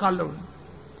 டபால்னு காலில்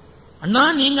அண்ணா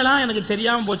நீங்களா? எனக்கு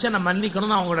தெரியாம போச்சு, நான்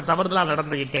மன்னிக்கணும், நான் அவங்களோட தவறுதலா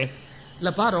நடந்துகிட்டேன்.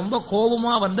 இல்லப்பா ரொம்ப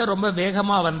கோபமா வந்த, ரொம்ப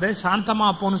வேகமா வந்த, சாந்தமா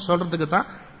போன்னு சொல்றதுக்கு தான்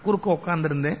குறுக்க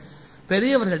உட்கார்ந்துருந்தேன்.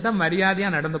 பெரியவர்கள்ட்ட மரியாதையா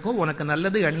நடந்துக்கோ, உனக்கு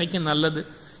நல்லது, என்னைக்கும் நல்லது.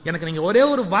 எனக்கு நீங்க ஒரே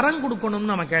ஒரு வரம்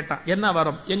கொடுக்கணும்னு நம்ம கேட்டான். என்ன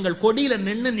வரம்? எங்கள் கொடியில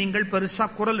நின்று நீங்கள் பெருசா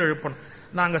குரல் எழுப்பணும்.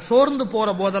 நாங்க சோர்ந்து போற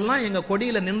போதெல்லாம் எங்க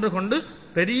கொடியில நின்று கொண்டு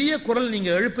பெரிய குரல் நீங்க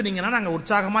எழுப்புனீங்கன்னா நாங்க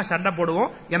உற்சாகமா சண்டை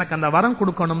போடுவோம். எனக்கு அந்த வரம்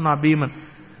கொடுக்கணும்னா பீமன்.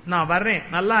 நான் வர்றேன்,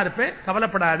 நல்லா இருப்பேன்,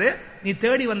 கவலைப்படாது. நீ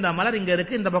தேடி வந்த மலர் இங்க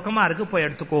இருக்கு, இந்த பக்கமா இருக்கு, போய்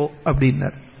எடுத்துக்கோ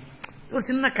அப்படின்னாரு. ஒரு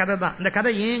சின்ன கதை தான். இந்த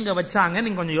கதை ஏன் இங்க வச்சாங்க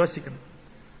நீங்க கொஞ்சம் யோசிக்கணும்.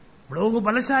 இவ்வளவு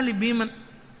பலசாலி பீமன்,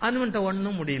 அனுமன்ட்ட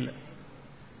ஒண்ணும் முடியல.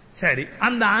 சரி,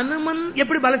 அந்த அனுமன்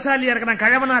எப்படி பலசாலியா இருக்கிறான்?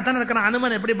 கழவனா தானே இருக்கிறான்.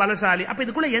 அனுமன் எப்படி பலசாலி? அப்ப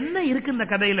இதுக்குள்ள என்ன இருக்கு இந்த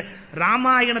கதையில?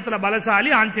 ராமாயணத்துல பலசாலி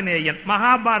ஆஞ்சநேயன்,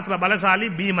 மகாபாரதத்துல பலசாலி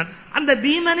பீமன். அந்த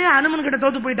பீமனே அனுமன் கிட்ட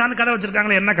தோத்து போயிட்டான்னு கதை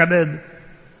வச்சிருக்காங்களே, என்ன கதை இது?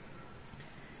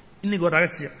 இன்னைக்கு ஒரு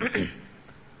ரகசியம்.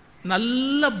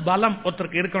 நல்ல பலம்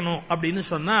ஒருத்தருக்கு இருக்கணும் அப்படின்னு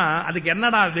சொன்னா அதுக்கு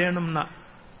என்னடா வேணும்னா,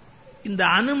 இந்த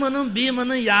அனுமனும்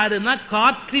பீமனும் யாருன்னா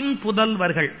காற்றின்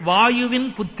புதல்வர்கள், வாயுவின்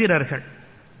புத்திரர்கள்.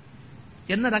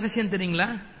 என்ன ரகசியம் தெரியுங்களா?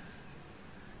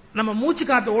 நம்ம மூச்சு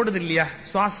காத்து ஓடுது இல்லையா,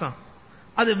 சுவாசம்,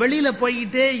 அது வெளியில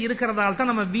போய்கிட்டே இருக்கிறதால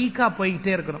தான் நம்ம வீக்கா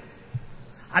போய்கிட்டே இருக்கிறோம்.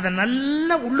 அதை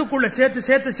நல்லா உள்ளுக்குள்ள சேர்த்து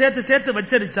சேர்த்து சேர்த்து சேர்த்து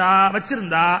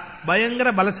வச்சிருந்தா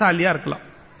பயங்கர பலசாலியா இருக்கலாம்.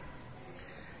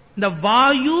 இந்த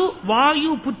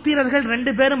வாயு புத்திரர்கள்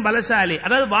ரெண்டு பேரும் பலசாலி.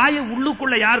 அதாவது வாயு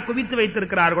உள்ளுக்குள்ள யார் குவித்து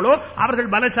வைத்திருக்கிறார்களோ அவர்கள்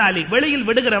பலசாலி, வெளியில்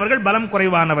விடுகிறவர்கள் பலம்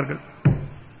குறைவானவர்கள்.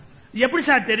 எப்படி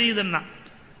சார் தெரியுதுன்னா,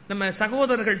 நம்ம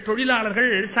சகோதரர்கள் தொழிலாளர்கள்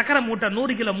சக்கரை மூட்டை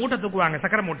 100 கிலோ மூட்டை தூக்குவாங்க.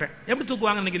 சக்கரை மூட்டை எப்படி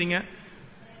தூக்குவாங்க நினைக்கிறீங்க?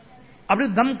 அப்படியே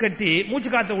தம் கட்டி மூச்சு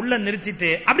காத்த உள்ள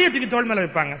நிறுத்திட்டு அப்படியே தூக்கி தோள் மேல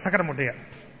வைப்பாங்க. சக்கரை மூட்டைய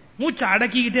மூச்சை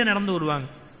அடக்கிக்கிட்டே நடந்து வருவாங்க.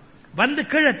 வந்து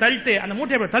கீழே தள்ளிட்டு அந்த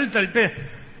மூட்டையை தள்ளிட்டு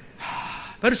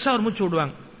பெருசா ஒரு மூச்சு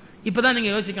விடுவாங்க. இப்பதான்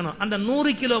நீங்க யோசிக்கணும், அந்த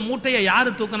 100 கிலோ மூட்டையை யாரு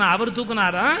தூக்குனா? அவர்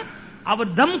தூக்குனாரா?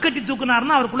 அவர் தம் கட்டி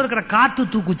தூக்குனாருன்னா அவருக்குள்ள இருக்கிற காத்து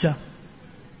தூக்குச்சா?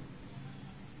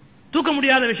 தூக்க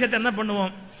முடியாத விஷயத்தை என்ன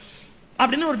பண்ணுவோம்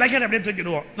அப்படின்னு ஒரு பக்கெட் அப்படியே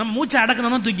தூக்கிடுவோம். நம்ம மூச்சை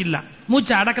அடக்கணும் தூக்கிடலாம்,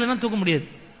 மூச்சை அடக்கலன்னா தூக்க முடியாது.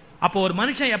 அப்போ ஒரு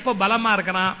மனுஷன் எப்ப பலமா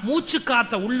இருக்கிறான்? மூச்சு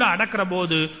காத்த உள்ள அடக்கிற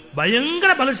போது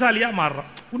பயங்கர பலசாலியா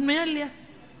மாறுறான். உண்மையா இல்லையா?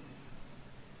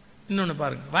 இன்னொன்னு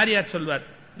பாருங்க, வாரியார் சொல்வார்,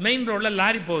 மெயின் ரோட்ல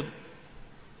லாரி போகுது,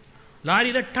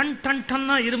 லாரியில டன் டன்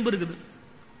டன்னா இரும்பு இருக்குது.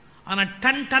 ஆனா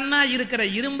டன் டன்னா இருக்கிற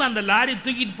இரும்பு அந்த லாரி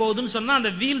தூக்கிட்டு போகுதுன்னு சொன்னா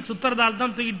அந்த வீல் சுத்துறதால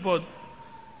தான் தூக்கிட்டு போகுது.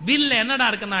 வீல்ல என்னடா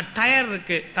இருக்குன்னா டயர்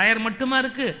இருக்கு, டயர் மட்டுமா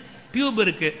இருக்கு, டியூப்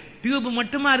இருக்கு, டியூப்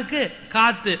மட்டுமா இருக்கு,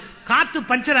 காத்து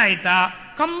பஞ்சர் ஆயிட்டா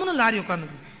கம்முன்னு லாரி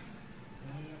உட்கார்ந்து.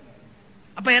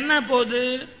 அப்ப என்ன போகுது?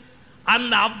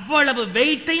 அந்த அவ்வளவு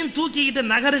வெயிட்டையும் தூக்கிக்கிட்டு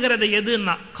நகருகிறது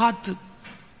எதுன்னா காத்து.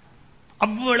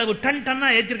 அவ்வளவு டன் டன்னா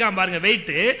ஏற்றிருக்கான் பாருங்க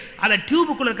வெயிட், அத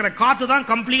டியூபுக்குள்ள இருக்கிற காத்து தான்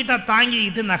கம்ப்ளீட்டா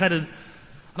தாங்கிட்டு நகருது.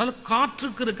 அதனால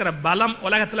காற்றுக்கு இருக்கிற பலம்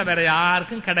உலகத்துல வேற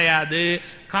யாருக்கும் கிடையாது.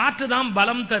 காற்று தான்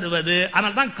பலம் தருவது.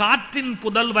 அதனால தான் காற்றின்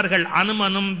புதல்வர்கள்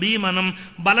அனுமனும் பீமனும்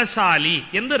பலசாலி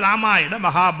என்று ராமாயண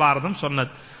மகாபாரதம்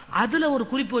சொன்னது. அதுல ஒரு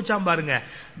குறிப்பு வச்சான் பாருங்க,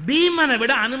 பீமனை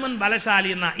விட அனுமன்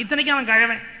பலசாலின்னா. இத்தனைக்கும் அவன்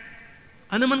கிழவன்,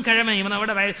 அனுமன் கிழமை. இவனை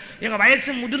விட எங்க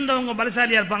வயசு முதிர்ந்தவங்க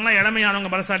பலசாலியா இருப்பாங்களா, இளமையானவங்க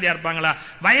பலசாலியா இருப்பாங்களா?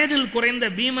 வயதில் குறைந்த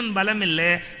பீமன் பலம் இல்ல,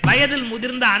 வயதில்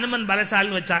முதிர்ந்த அனுமன் பலசாலி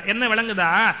வச்சா என்ன விளங்குதா?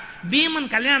 பீமன்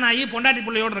கல்யாணம் ஆகி பொண்டாட்டி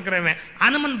பிள்ளையோடு இருக்கிறவன்,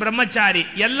 அனுமன் பிரம்மச்சாரி.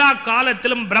 எல்லா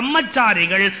காலத்திலும்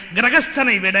பிரம்மச்சாரிகள்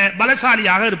கிரகஸ்தனை விட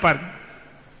பலசாலியாக இருப்பார்கள்.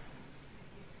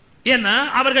 ஏன்னா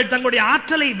அவர்கள் தங்களுடைய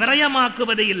ஆற்றலை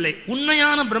விரயமாக்குவதே இல்லை.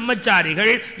 உண்மையான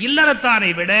பிரம்மச்சாரிகள்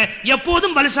இல்லறத்தாரை விட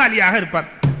எப்போதும் பலசாலியாக இருப்பார்.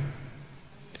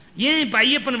 ஏன் இப்ப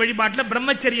ஐயப்பன் வழிபாட்டுல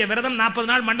பிரம்மச்சரிய விரதம் 40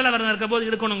 நாள் மண்டல விரதம் இருக்க போது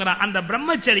இருக்கணுங்கிற அந்த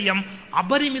பிரம்மச்சரியம்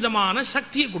அபரிமிதமான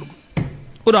சக்தியை கொடுக்கும்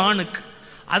ஒரு ஆணுக்கு.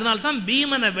 அதனால்தான்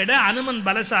பீமனை விட அனுமன்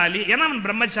பலசாலி, ஏன்னா அவன்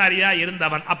பிரம்மச்சாரியா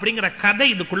இருந்தவன் அப்படிங்கிற கதை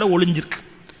இதுக்குள்ள ஒளிஞ்சிருக்கு.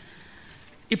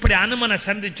 இப்படி அனுமனை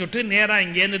சந்திச்சுட்டு நேரா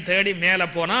இங்கேருந்து தேடி மேல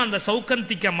போனா அந்த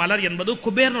சௌகந்திக்க மலர் என்பது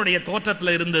குபேரனுடைய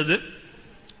தோற்றத்துல இருந்தது.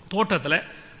 தோட்டத்துல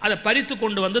அதை பறித்து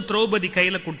கொண்டு வந்து திரௌபதி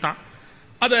கையில கொடுத்தான்.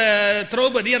 அத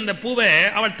திரௌபதி அந்த பூவை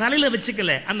அவள் தலையில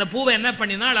வச்சுக்கல. அந்த பூவை என்ன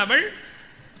பண்ணினாள், அவள்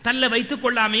தள்ள வைத்துக்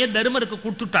கொள்ளாமையே தருமருக்கு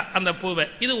கொடுத்துட்டா அந்த பூவை.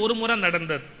 இது ஒரு முறை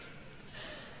நடந்தது.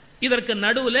 இதற்கு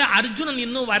நடுவுல அர்ஜுனன்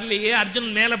இன்னும் வரலையே,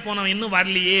 அர்ஜுனன் மேல போனவன் இன்னும்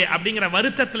வரலையே அப்படிங்கிற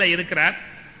வருத்தத்துல இருக்கிறார்.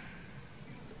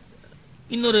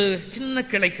 இன்னொரு சின்ன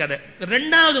கிளை கதை.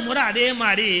 2வது முறை அதே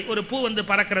மாதிரி ஒரு பூ வந்து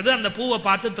பறக்கிறது. அந்த பூவை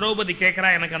பார்த்து திரௌபதி கேட்கிறா,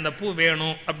 எனக்கு அந்த பூ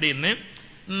வேணும் அப்படின்னு.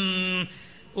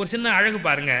 ஒரு சின்ன அழகு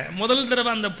பாருங்க. முதல்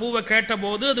தடவை அந்த பூவை கேட்ட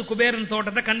போது அது குபேரன்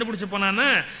தோட்டத்தை கண்டுபிடிச்சு போனானா,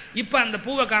 இப்ப அந்த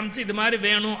பூவை காமிச்சு இது மாதிரி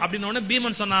வேணும் அப்படின்னு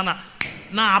பீமன் சொன்னானா,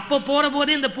 நான் அப்ப போற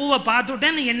போதே இந்த பூவை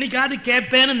பார்த்துட்டேன், நீ என்னைக்காவது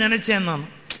கேட்பேன்னு நினைச்சேன் நான்.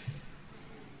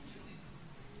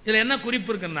 இதுல என்ன குறிப்பு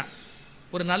இருக்குன்னா,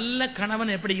 ஒரு நல்ல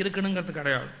கணவன் எப்படி இருக்கணுங்கிறது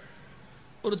கிடையாது.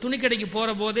 ஒரு துணி கடைக்கு போற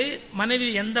போது மனைவி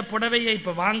எந்த புடவையை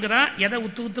இப்ப வாங்குறா, எதை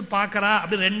உத்து உத்து பாக்குறா,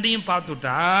 அப்படி ரெண்டையும்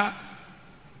பார்த்துட்டா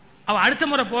அவ அடுத்த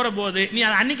முறை போற போது நீ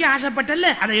அன்னைக்கே ஆசைப்பட்டல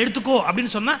அதை எடுத்துக்கோ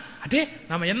அப்படின்னு சொன்னா, அடே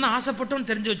நம்ம என்ன ஆசைப்பட்டோம்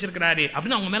தெரிஞ்சு வச்சிருக்கிறாரு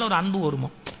அப்படின்னு அவங்க மேல ஒரு அன்பு வருமோ.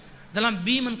 இதெல்லாம்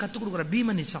பீமன் கத்து கொடுக்குற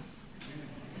பீமனிசம்.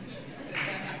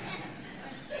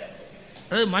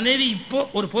 அதாவது மனைவி இப்போ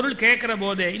ஒரு பொருள் கேட்கிற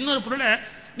போது இன்னொரு பொருளை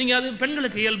நீங்க, அது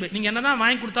பெண்களுக்கு இயல்பு, நீங்க என்னதான்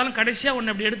வாங்கி கொடுத்தாலும் கடைசியா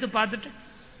ஒன்னு அப்படி எடுத்து பார்த்துட்டு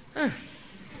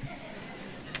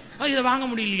இதை வாங்க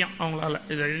முடியலையா அவங்களால,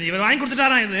 இவர் வாங்கி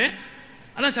கொடுத்துட்டாரா இது.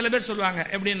 அதான் சில பேர் சொல்லுவாங்க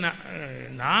எப்படின்னா,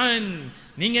 நான்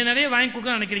நீங்க நிறைய வாங்கி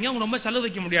கொடுக்க நினைக்கிறீங்க, உங்க ரொம்ப செலவு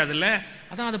வைக்க முடியாது இல்ல,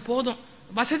 அதான் அது போதும்,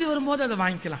 வசதி வரும்போது அதை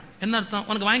வாங்கிக்கலாம். என்ன அர்த்தம்?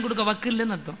 உனக்கு வாங்கி கொடுக்க வக்கு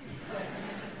இல்லைன்னு அர்த்தம்.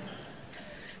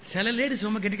 சில லேடிஸ்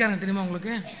ரொம்ப கெட்டிக்காரங்க தெரியுமா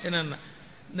உங்களுக்கு. என்ன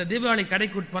இந்த தீபாவளி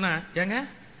கடைக்கு கூட்டு போனா, ஏங்க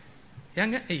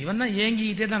ஏங்க இவன் தான்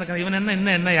ஏங்கிட்டே தான் இருக்கான், இவன் என்ன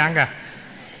என்ன என்ன ஏங்க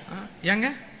ஏங்க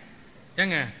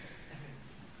ஏங்க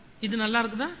இது நல்லா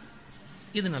இருக்குதா,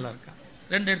 இது நல்லா இருக்கா,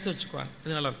 ரெண்டு எடுத்து வச்சுக்குவாங்க,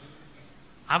 இது நல்லா இருக்கு.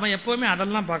 அவன் எப்பவுமே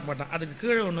அதெல்லாம் பார்க்க மாட்டான், அதுக்கு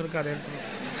கீழே ஒண்ணு இருக்கு, அதை எடுத்து.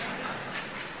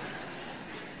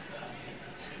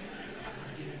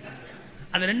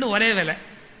 அது ரெண்டும் ஒரே வேலை.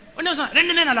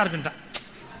 ரெண்டுமே நல்லா இருக்குன்ட்டான்.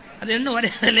 அது ரெண்டும்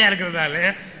ஒரே வேலையா இருக்கிறதால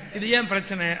இது ஏன்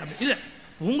பிரச்சனை? இல்ல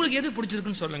உங்களுக்கு எது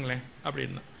பிடிச்சிருக்குன்னு சொல்லுங்களேன்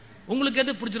அப்படின்னா, உங்களுக்கு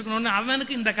எது பிடிச்சிருக்கணும்னு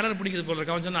அவனுக்கு இந்த கலர் பிடிக்குது போல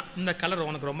இருக்கு, அவன் சொன்னா இந்த கலர்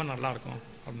உனக்கு ரொம்ப நல்லா இருக்கும்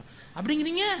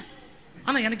அப்படிங்கிறீங்க,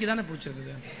 ஆனா எனக்கு இதானே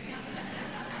பிடிச்சிருக்குது.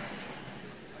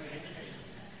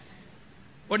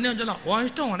 உடனே சொல்லலாம், உன்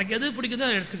இஷ்டம், உனக்கு எது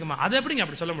பிடிக்குதோ எடுத்துக்குமா. அது எப்படிங்க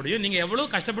அப்படி சொல்ல முடியும்? நீங்க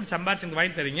எவ்வளவு கஷ்டப்பட்டு சம்பாதிச்சு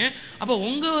வாங்கி தரீங்க, அப்ப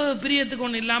உங்க பிரியத்துக்கு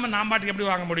ஒண்ணு இல்லாம நான் பாட்டுக்கு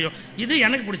எப்படி வாங்க முடியும்? இது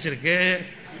எனக்கு பிடிச்சிருக்கு,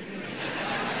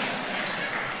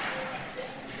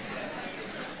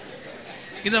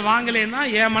 இத வாங்கலைன்னா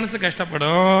என் மனசு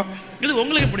கஷ்டப்படும். இது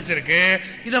உங்களுக்கு பிடிச்சிருக்கு,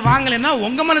 இத வாங்கலைன்னா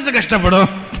உங்க மனசு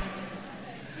கஷ்டப்படும்.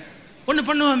 ஒண்ணு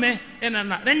பண்ணுவோமே,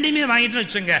 என்னன்னா ரெண்டையுமே வாங்கிட்டு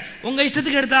வச்சுங்க, உங்க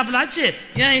இஷ்டத்துக்கு எடுத்தாப்புல ஆச்சு,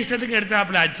 என் இஷ்டத்துக்கு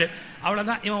எடுத்தாப்புல ஆச்சு,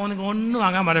 அவ்வளவுதான். இவன் உனக்கு ஒண்ணு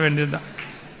வாங்காம வர வேண்டியதுதான்.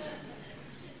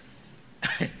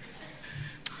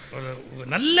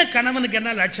 நல்ல கணவனுக்கு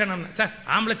என்ன லட்சணம்? சார்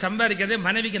ஆம்பளை சம்பாதிக்கிறதே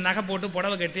மனைவிக்கு நகை போட்டு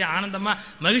புடவை கட்டி ஆனந்தமா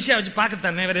மகிழ்ச்சியா வச்சு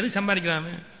பார்க்கத்தானே, வேற எதுக்கு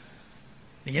சம்பாதிக்கிறாங்க?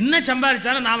 என்ன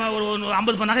சம்பாதிச்சாலும் நாம ஒரு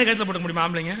 50 நகை கழுத்துல போட முடியுமா?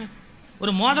 ஆம்பளைங்க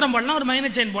ஒரு மோதிரம் போடலாம், ஒரு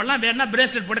மைனர் செயின் போடலாம், வேணா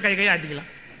பிரேஸ்லெட் போட்டு கை ஆட்டிக்கலாம்.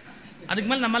 அதுக்கு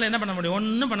மேல நம்மளால என்ன பண்ண முடியும்?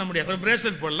 ஒன்னும் பண்ண முடியாது. ஒரு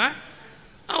பிரேஸ்லெட் போடலாம்,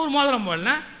 ஒரு மோதிரம்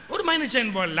போடலாம், ஒரு மைனர்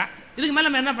செயின் போடலாம், இதுக்கு மேல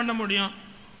நம்ம என்ன பண்ண முடியும்?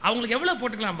 அவங்களுக்கு எவ்வளவு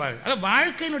போட்டுக்கலாம் பாருங்க.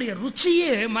 வாழ்க்கையினுடைய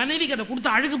ருச்சியே மனைவிக்கு அதை கொடுத்து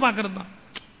அழகு பார்க்கறது தான்.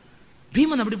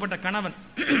 பீமன் அப்படிப்பட்ட கணவன்.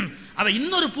 அவ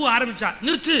இன்னொரு பூ ஆரம்பிச்சா,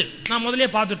 நிறுத்து, நான் முதலே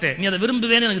பார்த்துட்டேன், நீ அதை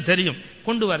விரும்புவேன்னு எனக்கு தெரியும்,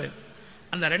 கொண்டு வர.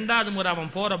 அந்த 2வது முறை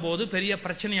அவன் போற போது பெரிய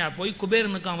பிரச்சனையா போய்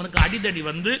குபேரனுக்கு அவனுக்கு அடிதடி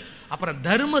வந்து, அப்புறம்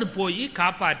தர்மர் போய்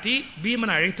காப்பாற்றி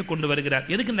பீமனை அழைத்து கொண்டு வருகிறார்.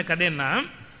 எதுக்கு இந்த கதைன்னா,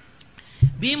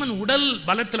 பீமன் உடல்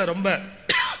பலத்துல ரொம்ப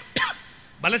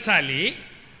பலசாலி,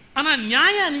 ஆனா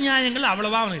நியாய அநியாயங்கள்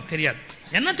அவ்வளவா அவனுக்கு தெரியாது.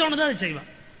 என்ன தோணுதோ அதை செய்வான்.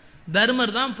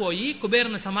 தர்மர் தான் போய்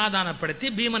குபேரனை சமாதானப்படுத்தி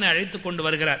பீமனை அழைத்து கொண்டு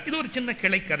வருகிறார். இது ஒரு சின்ன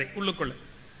கிளைக்கதை உள்ளுக்குள்ள.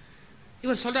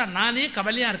 இவர் சொல்றார், நானே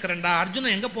கவலையா இருக்கிறேன்டா,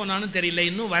 அர்ஜுனன் எங்க போனான்னு தெரியல,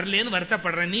 இன்னும் வரலேன்னு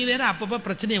வருத்தப்படுறேன், நீ வேற அப்பப்ப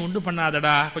பிரச்சனையை உண்டு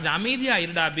பண்ணாதடா, கொஞ்சம் அமைதியா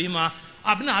இருடா பீமா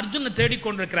அப்படின்னு அர்ஜுனை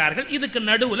தேடிக்கொண்டிருக்கிறார்கள். இதுக்கு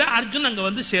நடுவுல அர்ஜுன் அங்க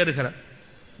வந்து சேருகிறார்.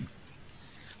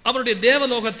 அவருடைய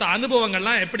தேவலோகத்து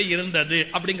அனுபவங்கள்லாம் எப்படி இருந்தது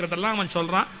அப்படிங்கறதெல்லாம் அவன்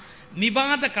சொல்றான்.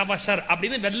 நிபாத கவசர்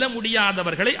அப்படின்னு வெல்ல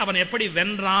முடியாதவர்களை அவன் எப்படி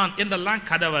வென்றான் என்றெல்லாம்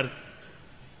கதவர்.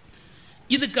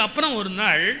 இதுக்கு அப்புறம் ஒரு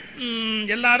நாள்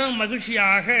எல்லாரும்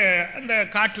மகிழ்ச்சியாக அந்த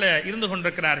காட்டுல இருந்து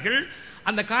கொண்டிருக்கிறார்கள்.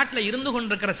 அந்த காட்டுல இருந்து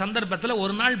கொண்டிருக்கிற சந்தர்ப்பத்தில்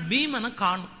ஒரு நாள் பீமனை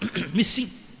காணும்,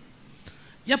 மிஸ்ஸிங்.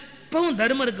 எப்பவும்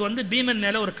தர்மருக்கு வந்து பீமன்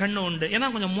மேல ஒரு கண்ணு உண்டு, ஏன்னா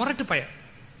கொஞ்சம் முரட்டு பையன்.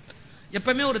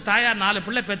 எப்பவுமே ஒரு தாயார் 4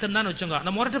 பிள்ளை பெத்திருந்தான்னு வச்சுங்க,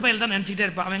 அந்த முரட்டு பையல் தான் நினைச்சுக்கிட்டே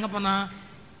இருப்பான். அவன்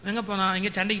எங்க போனா எங்க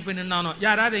சண்டைக்கு போய் நின்னானோ,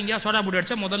 யாராவது எங்கேயா சோடா புடி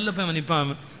அடிச்சா முதல்ல போய்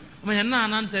நிப்பான். அவன் என்ன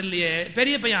ஆனான்னு தெரியலையே.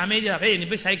 பெரிய பையன் அமைதியா, நீ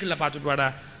போய் சைக்கிள்ல பாத்துட்டு வாடா.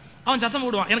 அவன் சத்தம்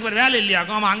போடுவான், எனக்கு ஒரு வேலை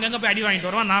இல்லையாக்கும், அவன் அங்கங்க போய் அடி வாங்கிட்டு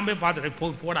வருவான், நான் போய் பார்த்துட்டு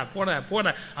போடா போட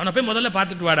போட அவனை போய் முதல்ல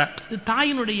பார்த்துட்டு வாடா. இது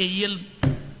தாயினுடைய இயல்.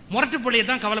 முரட்டு பிள்ளையை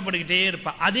தான் கவலைப்பட்டுக்கிட்டே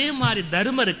இருப்பா. அதே மாதிரி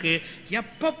தர்மருக்கு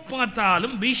எப்ப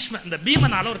பார்த்தாலும் இந்த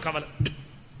பீமனால ஒரு கவலை.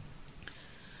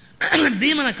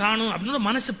 பீமனை காணும் அப்படின்னு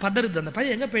மனசு பதறுது. அந்த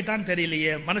பையன் எங்க போயிட்டான்னு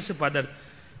தெரியலையே, மனசு பதறு.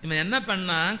 இவன் என்ன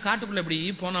பண்ணா, காட்டுக்குள்ள இப்படி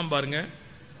போனான் பாருங்க.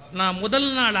 நான் முதல்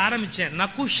நாள் ஆரம்பிச்சேன்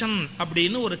நகுஷன்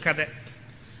அப்படின்னு ஒரு கதை.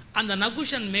 அந்த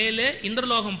நகுஷன் மேலே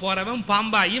இந்திரலோகம் போறவன்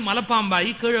பாம்பாயி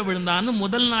மலைப்பாம்பாயி கீழே விழுந்தான்னு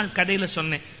முதல் நாள் கதையில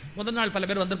சொன்னேன். முதல் நாள் பல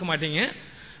பேர் வந்திருக்க மாட்டீங்க,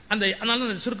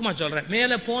 அதனால சுருக்கமா சொல்றேன்.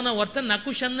 மேல போன ஒருத்தன்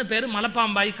நகுஷன் பேரு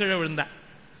மலைப்பாம்பாயி கீழே விழுந்தான்.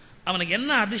 அவனுக்கு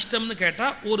என்ன அதிர்ஷ்டம்னு கேட்டா,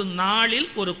 ஒரு நாளில்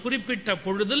ஒரு குறிப்பிட்ட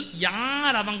பொழுதில்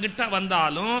யார் அவங்கிட்ட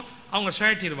வந்தாலும் அவங்க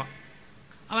சுழட்டிடுவான்.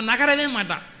 அவன் நகரவே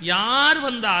மாட்டான். யார்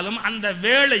வந்தாலும் அந்த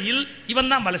வேளையில்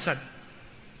இவன் தான் பலசாலி,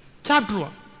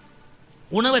 சாப்பிட்டுருவான்.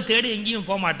 உணவை தேடி எங்கேயும்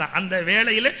போக மாட்டான். அந்த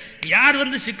வேளையில யார்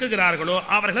வந்து சிக்குகிறார்களோ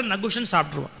அவர்கள் நகுஷன்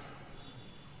சாப்பிட்டுருவான்.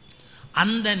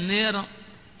 அந்த நேரம்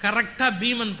கரெக்டா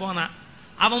பீமன் போனான்.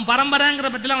 அவன் பரம்பரைங்கிற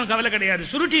பத்தில அவன் கவலை கிடையாது,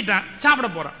 சுருட்டிட்டான், சாப்பிட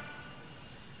போறான்.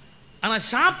 ஆனா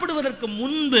சாப்பிடுவதற்கு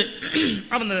முன்பு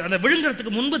அவன் அந்த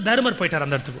விழுங்குறதுக்கு முன்பு தர்மர் போயிட்டார்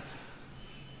அந்த இடத்துக்கு.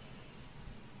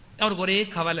 அவருக்கு ஒரே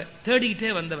கவலை, தேடிக்கிட்டே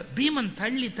வந்தவர். பீமன்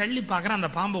தள்ளி தள்ளி பார்க்கறான், அந்த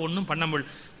பாம்பை ஒன்னும் பண்ண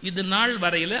முடியல. இது நாள்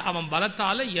வரையில அவன்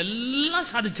பலத்தால எல்லாம்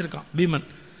சாதிச்சிருக்கான் பீமன்.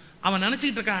 அவன்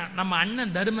நினைச்சுக்கிட்டு இருக்கான், நம்ம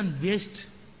அண்ணன் தர்மன் வேஸ்ட்,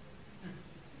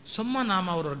 சும்மா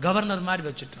நாம அவர் ஒரு கவர்னர் மாதிரி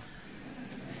வச்சுட்டோம்,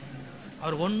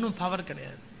 அவர் ஒன்னும் பவர்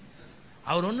கிடையாது,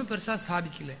 அவர் ஒன்னும் பெருசா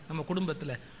சாதிக்கல நம்ம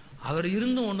குடும்பத்துல, அவர்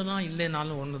இருந்தும் ஒண்ணுதான்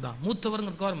இல்லைனாலும் ஒண்ணுதான்,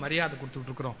 மூத்தவருங்கிறதுக்கு அவர் மரியாதை கொடுத்துட்டு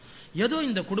இருக்கிறோம். ஏதோ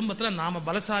இந்த குடும்பத்துல நாம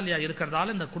பலசாலியா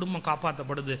இருக்கிறதால இந்த குடும்பம்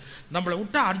காப்பாற்றப்படுது. நம்மளை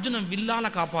விட்டா அர்ஜுனன்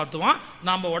வில்லால காப்பாத்துவான்,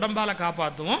 நாம உடம்பால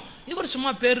காப்பாத்துவோம், இவர்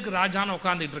சும்மா பேருக்கு ராஜான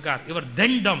உட்கார்ந்துட்டு இருக்கார், இவர்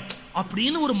தண்டம்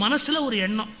அப்படின்னு ஒரு மனசுல ஒரு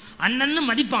எண்ணம். அண்ணன்னு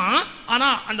மதிப்பான், ஆனா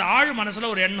அந்த ஆள்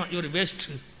மனசுல ஒரு எண்ணம், இவர் வேஸ்ட்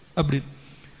அப்படி.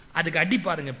 அதுக்கு அடி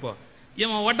பாருங்க. இப்போ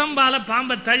இவன் உடம்பால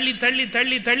பாம்பை தள்ளி தள்ளி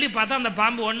தள்ளி தள்ளி பார்த்தா அந்த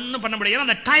பாம்பு ஒன்னும் பண்ண முடியாது.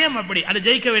 அந்த டைம் அப்படி, அது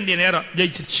ஜெயிக்க வேண்டிய நேரம்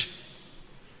ஜெயிச்சிருச்சு.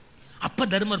 அப்ப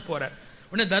தர்மர் போறார்.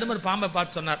 உடனே தர்மர் பாம்பை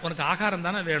பார்த்து சொன்னார், உனக்கு ஆகாரம்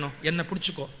தானே வேணும், என்ன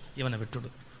பிடிச்சுக்கோ, இவனை விட்டுடு.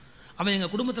 அவன் எங்க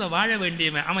குடும்பத்துல வாழ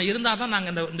வேண்டியவன், அவன் இருந்தா தான் நாங்க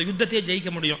இந்த யுத்தத்தையே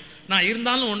ஜெயிக்க முடியும். நான்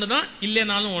இருந்தாலும் ஒண்ணுதான்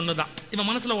இல்லைனாலும் ஒண்ணுதான். இவன்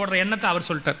மனசுல ஓடுற எண்ணத்தை அவர்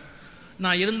சொல்லிட்டார்.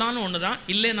 நான் இருந்தாலும் ஒண்ணுதான்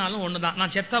இல்லைனாலும் ஒண்ணுதான்,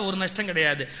 நான் செத்தா ஒரு நஷ்டம்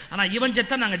கிடையாது, ஆனா இவன்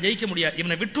செத்தா நாங்க ஜெயிக்க முடியாது,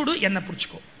 இவனை விட்டுடு, என்ன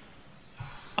பிடிச்சுக்கோ.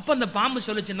 அப்ப அந்த பாம்பு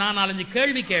சொல்லுச்சு, நான் 4-5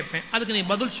 கேள்வி கேட்பேன், அதுக்கு நீ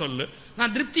பதில் சொல்லு,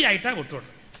 நான் திருப்தி ஆயிட்டா விட்டுடு.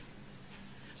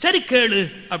 சரி கேளு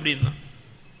அப்படின்னா.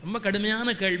 ரொம்ப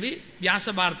கடுமையான கேள்வி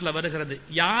வியாச பாரதத்துல வருகிறது.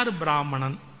 யார்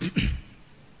பிராமணன்?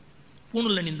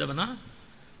 பூணுல நின்றவனா,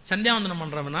 சந்தியாவந்தனம்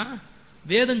பண்றவனா,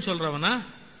 வேதம் சொல்றவனா,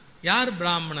 யார்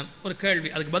பிராமணன்? ஒரு கேள்வி.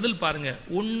 அதுக்கு பதில் பாருங்க.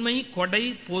 உண்மை, கொடை,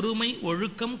 பொறுமை,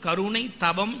 ஒழுக்கம், கருணை,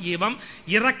 தவம், இவம்,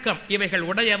 இரக்கம் இவைகள்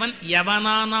உடையவன்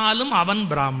எவனானாலும் அவன்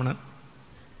பிராமணன்.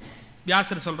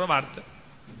 வியாசர் சொல்ற வார்த்தை.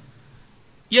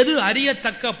 எது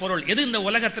அறியத்தக்க பொருள், எது இந்த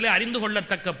உலகத்திலே அறிந்து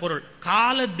கொள்ளத்தக்க பொருள்,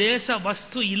 கால தேச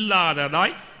வஸ்து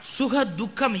இல்லாததாய் சுக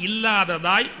துக்கம்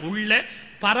இல்லாததாய் உள்ள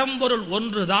பரம்பொருள்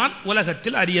ஒன்றுதான்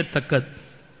உலகத்தில் அறியத்தக்கது.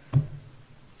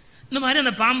 இந்த மாதிரி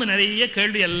அந்த பாம்பு நிறைய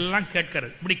கேள்வி எல்லாம்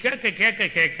கேட்கிறது. இப்படி கேட்க கேட்க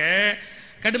கேட்க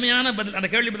கடுமையான பதில். அந்த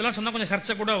கேள்வி பதிலாம் சொன்னா கொஞ்சம்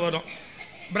சர்ச்சை கூட வரும்.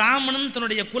 பிராமணன்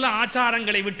தன்னுடைய குல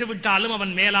ஆச்சாரங்களை விட்டு விட்டாலும்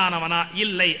அவன் மேலானவனா?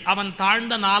 இல்லை, அவன்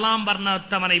தாழ்ந்த 4ஆம்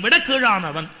வர்ணத்தவனை விட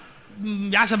கீழானவன்.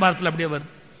 வியாச பாரதத்தில் அப்படியே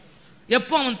வருது.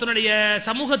 எப்போ அவன் தன்னுடைய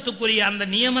சமூகத்துக்குரிய அந்த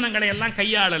நியமனங்களை எல்லாம்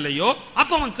கையாளலையோ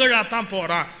அப்ப அவன் கீழாத்தான்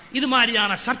போறான். இது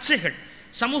மாதிரியான சர்ச்சைகள்,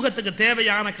 சமூகத்துக்கு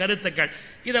தேவையான கருத்துக்கள்.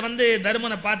 இத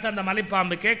தர்மனை பார்த்து அந்த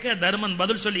மலைப்பாம்பு கேட்க, தர்மன்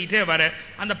பதில் சொல்லிக்கிட்டே வர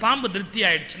அந்த பாம்பு திருப்தி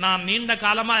ஆயிடுச்சு. நான் நீண்ட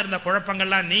காலமா இருந்த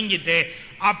குழப்பங்கள்லாம் நீங்கிட்டே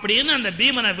அப்படின்னு அந்த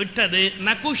பீமனை விட்டது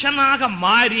நகுஷனாக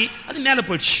மாறி அது மேல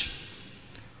போயிடுச்சு.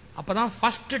 அப்பதான்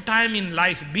first time in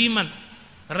life Bheeman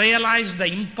realize the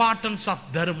importance of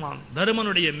Dharman.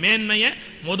 தர்மனுடைய மேன்மையை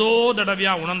முதல்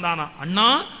தடவையா உணர்ந்தானா. அண்ணா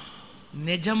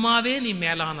நிஜமாவே நீ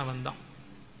மேலானவன் தான்,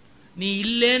 நீ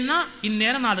இல்லேன்னா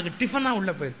இந்நேரம் நான் அதுக்கு டிஃபனா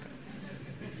உள்ள போயிருப்பேன்,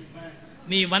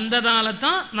 நீ வந்ததால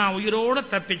தான் நான் உயிரோட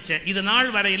தப்பிச்சேன். இது நாள்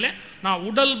வரையில நான்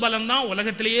உடல் பலம் தான்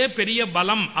உலகத்திலேயே பெரிய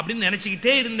பலம் அப்படின்னு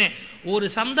நினைச்சுக்கிட்டே இருந்தேன். ஒரு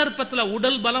சந்தர்ப்பத்துல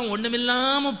உடல் பலம்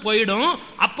ஒண்ணுமில்லாம போயிடும்,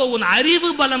 அப்ப உன் அறிவு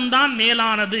பலம் தான்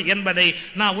மேலானது என்பதை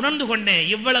நான் உணர்ந்து கொண்டேன்.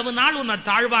 இவ்வளவு நாள் உன்னை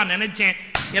தாழ்வா நினைச்சேன்,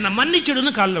 என்னை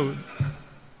மன்னிச்சுடுன்னு காலில் விழுது.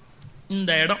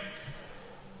 இந்த இடம்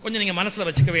கொஞ்சம் நீங்க மனசுல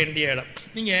வச்சுக்க வேண்டிய இடம்.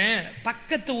 நீங்க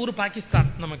பக்கத்து ஊர் பாகிஸ்தான்.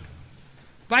 நமக்கு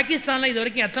பாகிஸ்தான்ல இது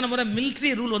வரைக்கும் எத்தனை முறை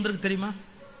மிலிட்டரி ரூல் வந்திருக்கு தெரியுமா?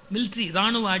 மிலிட்டரி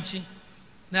ராணுவ ஆட்சி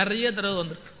நிறைய தடவை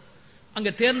வந்திருக்கு. அங்க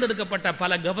தேர்ந்தெடுக்கப்பட்ட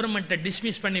பல கவர்மெண்ட்டை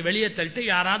டிஸ்மிஸ் பண்ணி வெளியே தள்ளிட்டு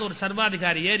யாராவது ஒரு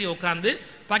சர்வாதிகாரி ஏறி உட்கார்ந்து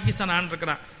பாகிஸ்தான் ஆண்டு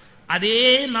இருக்கிறான். அதே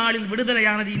நாளில்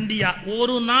விடுதலையானது இந்தியா.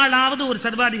 ஒரு நாளாவது ஒரு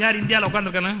சர்வாதிகாரி இந்தியாவில்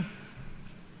உட்கார்ந்துருக்கான?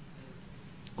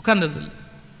 உட்கார்ந்தது.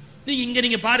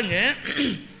 நீங்க பாருங்க,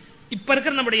 இப்ப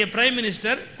இருக்கிற நம்முடைய பிரைம்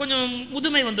மினிஸ்டர் கொஞ்சம்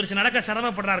முதுமை வந்துருச்சு, நடக்க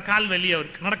சிரமப்படுறார், கால் வெளியே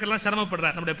அவருக்கு நடக்கலாம்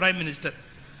சிரமப்படுறார். நம்முடைய பிரைம் மினிஸ்டர்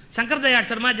சங்கர் தயாள்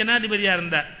சர்மா ஜனாதிபதியா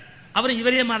இருந்தார். அவர்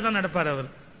இவரே மாதிரி தான் நடப்பார், அவர்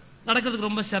நடக்கிறதுக்கு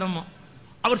ரொம்ப சிரமம்.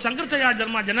 அவர் சங்கர் தயாள்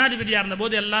சர்மா ஜனாதிபதியா இருந்த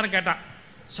போது எல்லாரும் கேட்டான்,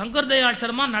 சங்கர் தயாள்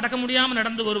சர்மா நடக்க முடியாம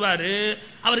நடந்து வருவாரு,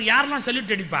 அவருக்கு யாரெல்லாம்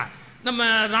சல்யூட் அடிப்பார்? நம்ம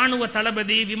ராணுவ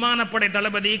தளபதி, விமானப்படை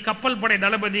தளபதி, கப்பல் படை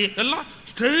தளபதி எல்லாம்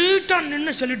ஸ்ட்ரெயிட்டா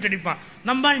நின்று சல்யூட் அடிப்பான்.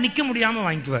 நம்ம நிக்க முடியாம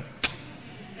வாங்கிக்குவார்.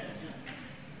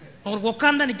 அவருக்கு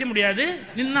உட்கார்ந்தா நிக்க முடியாது,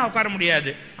 நின்னா உட்கார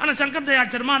முடியாது. ஆனா சங்கர்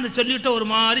தயாள் சர்மா அந்த சொல்லிட்டு ஒரு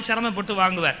மாதிரி சிரமப்பட்டு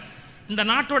வாங்குவார். இந்த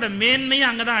நாட்டோட மேன்மையை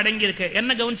அங்கதான் அடங்கி இருக்கு.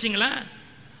 என்ன கவனிச்சிங்களா?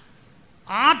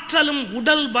 ஆற்றலும்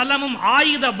உடல் பலமும்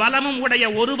ஆயுத பலமும் உடைய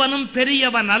ஒருவனும்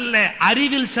பெரியவன் அல்ல,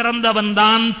 அறிவில் சிறந்தவன்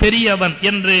தான் பெரியவன்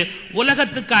என்று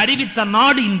உலகத்துக்கு அறிவித்த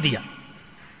நாடு இந்தியா.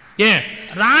 ஏன்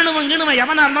ராணுவங்க நம்ம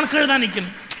எவனா இருந்தாலும் கீழே தான்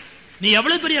நிக்கணும். நீ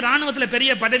எவ்வளவு பெரிய ராணுவத்துல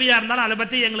பெரிய பதவியா இருந்தாலும் அதை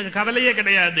பத்தி எங்களுக்கு கவலையே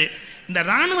கிடையாது. இந்த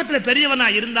ராணுவத்துல பெரியவனா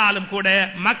இருந்தாலும் கூட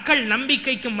மக்கள்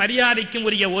நம்பிக்கைக்கும் மரியாதைக்கும்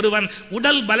உரிய ஒருவன்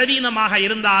உடல் பலவீனமாக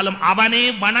இருந்தாலும் அவனே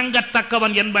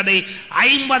வணங்கத்தக்கவன் என்பதை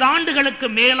 50 ஆண்டுகளுக்கு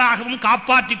மேலாகவும்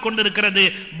காப்பாற்றிக் கொண்டிருக்கிறது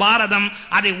பாரதம்.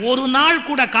 அதை ஒரு நாள்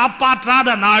கூட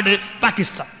காப்பாற்றாத நாடு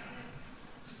பாகிஸ்தான்.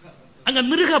 அங்க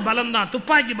மிருக பலம் தான்,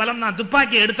 துப்பாக்கி பலம் தான்,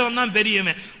 துப்பாக்கி எடுத்தவன் தான்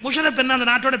பெரியவன். முஷரப் என்ன அந்த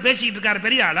நாட்டோட பேசிக்கிட்டு இருக்காரு,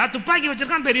 பெரிய ஆளா? துப்பாக்கி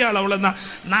வச்சிருக்கான், பெரிய ஆள், அவ்வளவுதான்.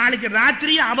 நாளைக்கு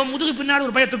ராத்திரி அவன் முதுகு பின்னாடி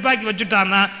ஒரு பையன் துப்பாக்கி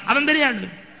வச்சுட்டான்னா அவன் பெரிய ஆளு.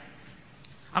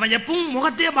 அவன் எப்பவும்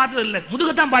முகத்தையே பார்த்தது இல்லை,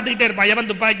 முதுகத்தான் பார்த்துக்கிட்டே இருப்பான்.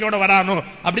 எவன் துப்பாக்கியோட வரானோ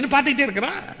அப்படின்னு பார்த்துக்கிட்டே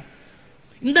இருக்கிறான்.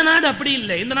 இந்த நாடு அப்படி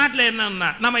இல்லை. இந்த நாட்டில் என்னன்னா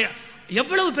நம்ம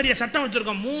எவ்வளவு பெரிய சட்டம்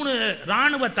வச்சிருக்கோம். 3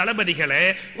 ராணுவ தளபதிகளை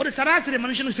ஒரு சராசரி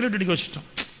மனுஷனுக்கு சிலுட்டு அடிக்க வச்சுட்டோம்.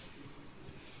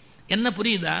 என்ன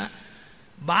புரியுதா?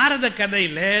 பாரத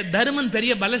கதையில தருமன்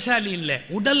பெரிய பலசாலி இல்ல.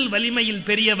 உடல் வலிமையில்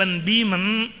பெரியவன் பீமன்,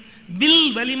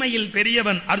 வில் வலிமையில்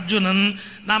பெரியவன் அர்ஜுனன்.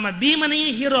 நாம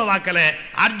பீமனையும் ஹீரோவாக்கல,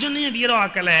 அர்ஜுனையும்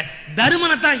ஹீரோவாக்கல,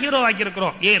 தருமனைத்தான் ஹீரோவாக்கி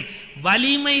இருக்கிறோம். ஏன்?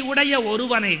 வலிமை உடைய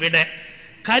ஒருவனை விட,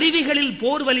 கருவிகளில்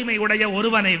போர் வலிமை உடைய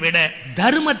ஒருவனை விட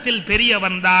தர்மத்தில்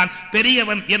பெரியவன் தான்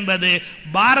பெரியவன் என்பது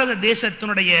பாரத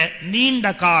தேசத்தினுடைய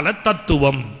நீண்ட கால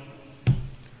தத்துவம்.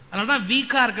 அதனாலதான்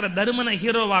வீக்கா இருக்கிற தருமனை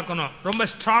ஹீரோவாக்கணும், ரொம்ப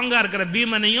ஸ்ட்ராங்கா இருக்கிற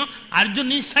பீமனையும்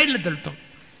அர்ஜுனையும் சைட்ல தள்ளிட்டோம்.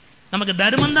 நமக்கு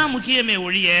தர்மம் தான் முக்கியமே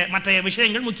ஒழிய மற்ற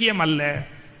விஷயங்கள் முக்கியம் அல்ல.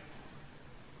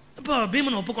 இப்போ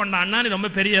பீமன் ஒப்புக்கொண்டான், நீ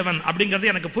ரொம்ப பெரியவன்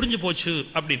அப்படிங்கிறது எனக்கு புரிஞ்சு போச்சு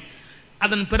அப்படின்னு.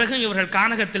 அதன் பிறகு இவர்கள்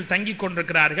கானகத்தில் தங்கிக்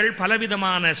கொண்டிருக்கிறார்கள்.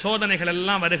 பலவிதமான சோதனைகள்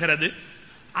எல்லாம் வருகிறது.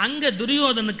 அங்க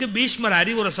துரியோதனுக்கு பீஷ்மர்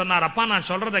அறிவுரை சொன்னார், அப்பா நான்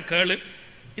சொல்றதை கேளு,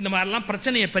 இந்த மாதிரிலாம்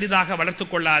பிரச்சனையை பெரிதாக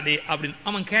வளர்த்துக் கொள்ளாதே அப்படின்னு.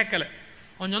 அவன் கேட்கல.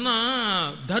 அவன் சொன்னா,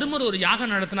 தர்மர் ஒரு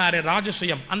யாகம் நடத்தினாரே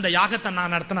ராஜசுயம், அந்த யாகத்தை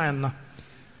நான் நடத்தினா என்ன?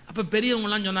 அப்ப பெரியவங்க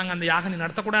எல்லாம் சொன்னாங்க, அந்த யாகம் நீ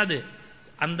நடத்தக்கூடாது,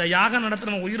 அந்த யாகம்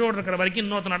நடத்துறவன் உயிரோடு இருக்கிற வரைக்கும்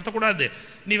இன்னொருத்த நடத்தக்கூடாது,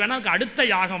 நீ வேணா அடுத்த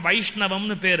யாகம்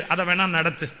வைஷ்ணவம்னு பேர், அதை வேணா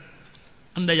நடத்து.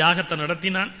 அந்த யாகத்தை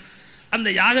நடத்தினான். அந்த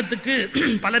யாகத்துக்கு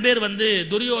பல பேர் வந்து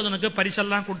துரியோதனுக்கு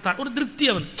பரிசெல்லாம் கொடுத்தார். ஒரு திருப்தி,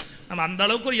 அவன் நம்ம அந்த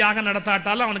அளவுக்கு ஒரு யாகம்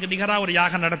நடத்தாட்டாலும் அவனுக்கு நிகரா ஒரு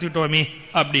யாகம் நடத்திட்டோமே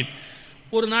அப்படின்னு.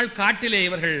 ஒரு நாள் காட்டிலே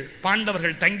இவர்கள்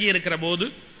பாண்டவர்கள் தங்கி இருக்கிற போது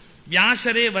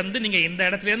வியாசரே வந்து நீங்க இந்த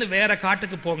இடத்துல இருந்து வேற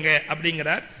காட்டுக்கு போங்க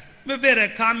அப்படிங்கிறார். வெவ்வேறு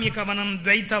காமியக வனம்,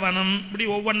 துவைத்த வனம், இப்படி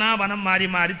ஒவ்வொன்னா வனம் மாறி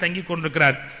மாறி தங்கி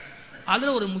கொண்டிருக்கிறார்.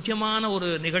 அதுல ஒரு முக்கியமான ஒரு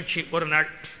நிகழ்ச்சி. ஒரு நாள்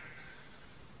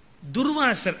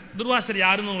துர்வாசர்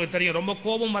யாருன்னு உங்களுக்கு தெரியும், ரொம்ப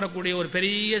கோபம் வரக்கூடிய ஒரு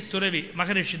பெரிய துறவி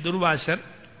மகரிஷி துர்வாசர்.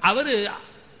 அவரு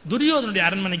துரியோதனுடைய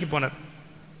அரண்மனைக்கு போனார்.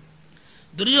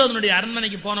 துரியோதனுடைய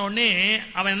அரண்மனைக்கு போன உடனே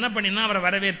அவன் என்ன பண்ணினா, அவரை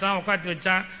வரவேற்றான், உட்காந்து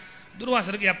வச்சான்.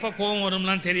 துர்வாசருக்கு எப்ப கோபம்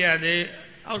வரும்லாம் தெரியாது.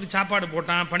 அவருக்கு சாப்பாடு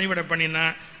போட்டான், பணிவிட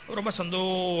பண்ணினான், ரொம்ப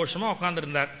சந்தோஷமா உட்கார்ந்து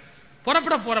இருந்தார்.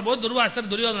 புறப்பட போற போது துர்வாசர்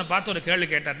துரியோதனை பார்த்து ஒரு கேள்வி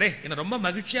கேட்டார். டே, என்ன ரொம்ப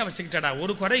மகிழ்ச்சியா வச்சுக்கிட்டாடா,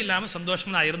 ஒரு குறை இல்லாம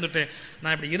சந்தோஷமா நான் இருந்துட்டேன்,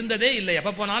 நான் இப்படி இருந்ததே இல்லை,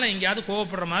 எப்ப போனாலும் எங்கேயாவது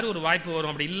கோவப்படுற மாதிரி ஒரு வாய்ப்பு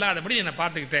வரும், அப்படி இல்லாதபடி என்ன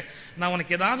பார்த்துக்கிட்டேன், நான்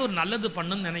உனக்கு ஏதாவது ஒரு நல்லது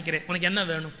பண்ணுன்னு நினைக்கிறேன், உனக்கு என்ன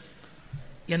வேணும்?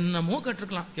 என்னமோ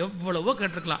கேட்டிருக்கலாம், எவ்வளவோ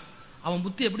கேட்டிருக்கலாம். அவன்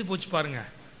புத்தி எப்படி போச்சு பாருங்க.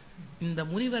 இந்த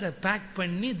முனிவரை பேக்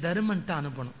பண்ணி தருமன்ட்ட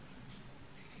அனுப்பணும்.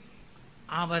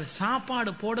 அவர்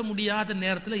சாப்பாடு போட முடியாத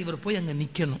நேரத்தில் இவர் போய் அங்க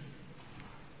நிக்கணும்.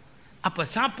 அப்ப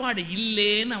சாப்பாடு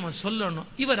இல்லேன்னு அவன் சொல்லணும்,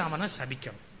 இவர் அவனை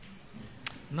சபிக்கணும்.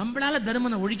 நம்மளால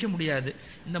தருமனை ஒழிக்க முடியாது.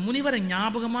 இந்த முனிவரை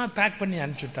ஞாபகமா பேக் பண்ணி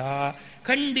அனுப்பிச்சுட்டா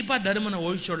கண்டிப்பா தருமனை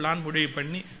ஒழிச்சுடலான்னு முடிவு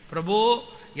பண்ணி, பிரபு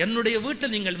என்னுடைய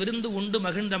வீட்டில் நீங்கள் விருந்து உண்டு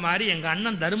மகிழ்ந்த மாதிரி எங்க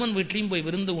அண்ணன் தருமன் வீட்லயும் போய்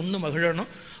விருந்து உண்டு மகிழணும்.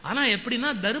 ஆனா எப்படின்னா,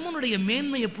 தருமனுடைய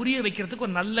மேன்மையை புரிய வைக்கிறதுக்கு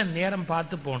ஒரு நல்ல நேரம்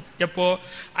பார்த்து போகணும். எப்போ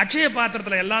அட்சய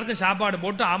பாத்திரத்துல எல்லாருக்கும் சாப்பாடு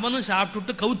போட்டு அவனும்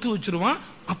சாப்பிட்டுட்டு கவுத்து வச்சிருவான்,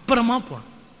 அப்புறமா போகணும்.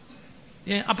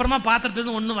 அப்புறமா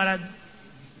பாத்திரத்துல ஒண்ணும் வராது.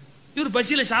 இவர்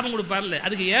பசியில சாபம் கொடுப்பார்ல,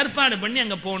 அதுக்கு ஏற்பாடு பண்ணி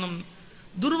அங்க போகணும்.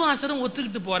 துர்வாசரும்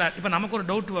ஒத்துக்கிட்டு போறார். இப்ப நமக்கு ஒரு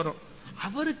டவுட் வரும்,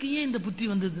 அவருக்கு ஏன் இந்த புத்தி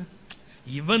வந்தது?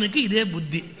 இவனுக்கு இதே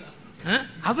புத்தி,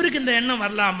 அவருக்கு இந்த எண்ணம்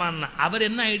வரலாமான்னு. அவர்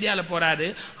என்ன ஐடியால போறாரு,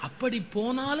 அப்படி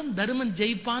போனாலும் தருமன்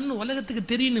ஜெயிப்பான்னு உலகத்துக்கு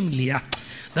தெரியணும் இல்லையா,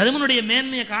 தருமனுடைய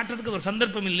மேன்மையை காட்டுறதுக்கு ஒரு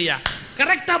சந்தர்ப்பம் இல்லையா.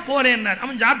 கரெக்டா போறேன்.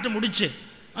 அவன் சாப்பிட்டு முடிச்சு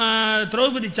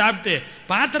திரௌபதி சாப்பிட்டு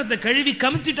பாத்திரத்தை கழுவி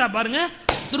கமிச்சிட்டா பாருங்க,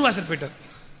 துர்வாசர் போயிட்டார்.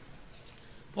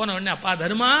 போன உடனே, அப்பா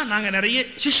தர்மா, நாங்க நிறைய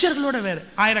சிஷ்யர்களோட, வேற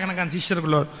ஆயிரக்கணக்கான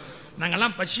சிஷ்யர்களோட,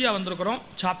 நாங்கெல்லாம் பசியா வந்திருக்கிறோம்,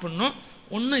 சாப்பிடணும்,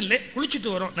 ஒன்னும் இல்லை, குளிச்சுட்டு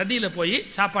வரோம், நதியில போய்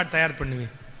சாப்பாடு தயார்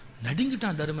பண்ணுவேன்.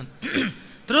 நடுங்கிட்டான் தருமன்.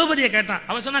 திரௌபதியை கேட்டான்.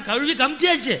 அவன் சொன்னா, கழுவி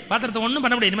கமிச்சியாச்சு, பாத்திரத்தை ஒண்ணும்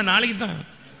பண்ண முடியாது, இனிமே நாளைக்கு தான்.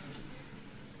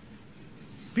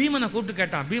 பீமனை கூப்பிட்டு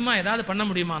கேட்டான், பீமா ஏதாவது பண்ண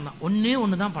முடியுமா? ஒன்னே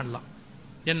ஒண்ணுதான் பண்ணலாம்.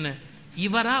 என்ன?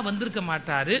 இவரா வந்திருக்க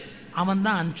மாட்டாரு, அவன்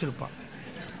தான் அனுப்பிச்சிருப்பான்.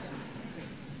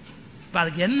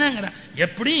 அதுக்கு என்னங்கிற,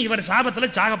 எப்படியும் இவர் சாபத்துல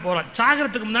சாக போறான்,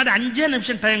 சாகிறதுக்கு முன்னாடி 5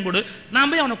 நிமிஷம் டைம் கொடு, நான்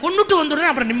போய் அவனை கொண்டுட்டு வந்துடுறேன்,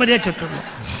 அப்புறம் நிம்மதியா செத்துடணும்.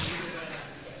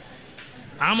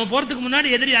 நாம போறதுக்கு முன்னாடி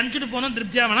எதிரி அனுப்பிச்சுட்டு போனோம்,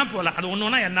 திருப்தியா வேணா போலாம். அது ஒண்ணு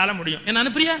வேணா என்னால முடியும். என்ன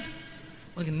அனுப்புறியா?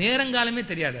 உனக்கு நேரங்காலமே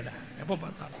தெரியாதடா, எப்ப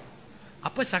பார்த்தாலும்.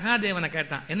 அப்ப சகாதேவனை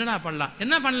கேட்டான், என்னடா பண்ணலாம்?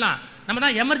 என்ன பண்ணலாம்? நம்ம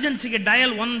தான் எமர்ஜென்சிக்கு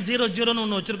டயல் 100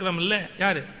 ஒண்ணு வச்சிருக்கிறோம் இல்ல,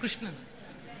 யாரு? கிருஷ்ணன்.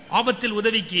 ஆபத்தில்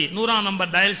உதவிக்கு 100ஆம்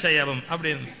நம்பர் டயல் செய்யவும்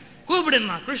அப்படின்னு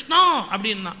கூப்பிடுனா கிருஷ்ணா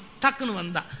அப்படின்னா டக்குன்னு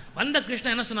வந்த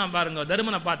கிருஷ்ணன் என்ன சொன்னா பாருங்க,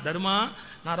 தருமனை பார்த்து, தருமா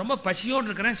நான் ரொம்ப பசியோடு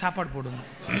இருக்கிறேன், சாப்பாடு போடுங்க.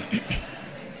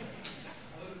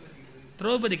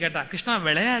 திரௌபதி கேட்டா, கிருஷ்ணா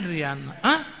விளையாடுறியான்னு.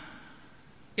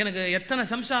 எனக்கு எத்தனை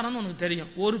சம்சாரம்னு உனக்கு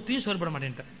தெரியும், ஒருத்தையும் சொல்லிவிட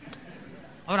மாட்டேன்ட்டேன்.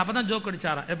 அவர் அப்பதான் ஜோக்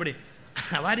அடிச்சாராம். எப்படி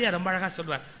வாரியா ரொம்ப அழகா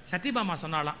சொல்வார். சத்யபாமா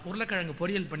சொன்னாலாம், உருளைக்கிழங்கு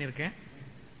பொரியல் பண்ணிருக்கேன்,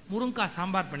 முருங்காய்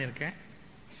சாம்பார் பண்ணிருக்கேன்,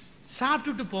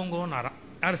 சாப்பிட்டுட்டு போங்கோன்னாராம்.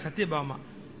 யாரு? சத்யபாமா.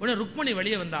 உடனே ருக்மணி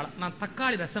வெளியே வந்தாலும், நான்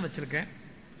தக்காளி ரசம் வச்சிருக்கேன்,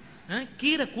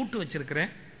 கீரை கூட்டு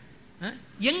வச்சிருக்கிறேன்,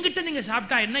 எங்கிட்ட நீங்க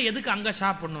சாப்பிட்டா என்ன, எதுக்கு அங்க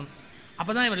சாப்பிடணும்?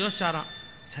 அப்பதான் இவர் யோசிச்சாராம்,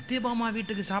 சத்யபாமா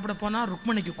வீட்டுக்கு சாப்பிட போனா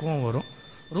ருக்மணிக்கு கோவம் வரும்,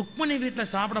 ருக்மணி வீட்டுல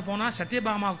சாப்பிட போனா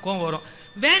சத்யபாமா கோவம் வரும்,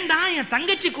 வேண்டாம் என்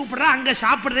தங்கச்சி கூப்பிடுறா அங்க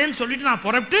சாப்பிடுறேன்னு சொல்லிட்டு நான்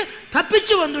புறப்பட்டு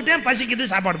தப்பிச்சு வந்துட்டேன்,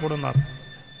 பசிக்குது சாப்பாடு போடுனார்.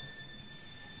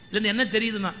 என்ன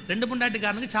தெரியுதுன்னா, 2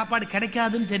 பொண்டாட்டிக்காரனுக்கு சாப்பாடு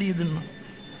கிடைக்காதுன்னு தெரியுதுன்னா,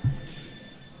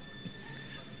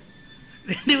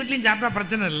 2 வீட்லயும் சாப்பிட்டா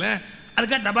பிரச்சனை இல்ல,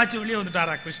 அதுக்காக டபாச்சி வெளியே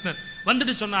வந்துட்டாரா கிருஷ்ணன்.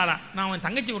 வந்துட்டு சொன்னாரா, நான் உன்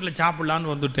தங்கச்சி வீட்டுல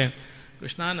சாப்பிடலான்னு வந்துட்டேன்.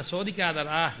 கிருஷ்ணா என்ன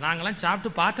சோதிக்காதரா, நாங்கெல்லாம் சாப்பிட்டு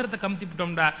பாத்திரத்தை கமுத்தி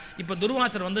விட்டோம்டா, இப்ப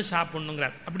துர்வாசர் வந்து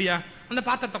சாப்பிடணுங்கிறார். அப்படியா? அந்த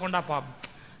பாத்திரத்தை கொண்டா பாப்போம்.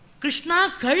 கிருஷ்ணா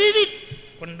கழுவி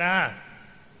கொண்டா.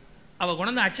 அவ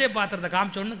கொண்டு அட்சய பாத்திரத்தை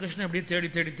காமிச்சோன்னு கிருஷ்ணன் அப்படியே தேடி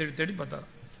தேடி தேடி தேடி பார்த்தாரு.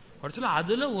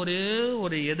 அதுல ஒரே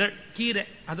ஒரு இதழ் கீரை,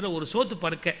 அதுல ஒரு சோத்து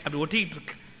பருக்க அப்படி ஒட்டிக்கிட்டு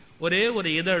இருக்கு, ஒரே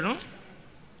ஒரு இதழும்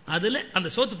அதுல அந்த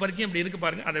சோத்து பருக்கையும் அப்படி இருக்கு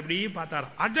பாருங்க. அதை அப்படியே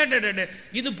பார்த்தாராம். அட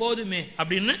இது போதுமே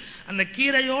அப்படின்னு அந்த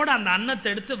கீரையோட அந்த அன்னத்தை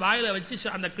எடுத்து வாயில வச்சு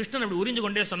அந்த கிருஷ்ணன் அப்படி உறிஞ்சு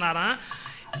கொண்டே சொன்னாராம்,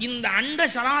 இந்த அண்ட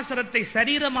சராசரத்தை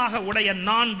சரீரமாக உடைய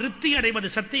நான் திருப்தி அடைவது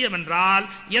சத்தியம் என்றால்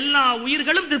எல்லா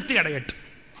உயிர்களும் திருப்தி அடையட்டும்.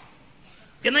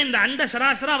 ஏன்னா இந்த அண்ட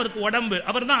சராசரம் அவருக்கு உடம்பு,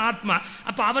 அவர் தான் ஆத்மா.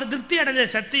 அப்ப அவர் திருப்தி அடைஞ்ச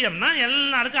சத்தியம்னா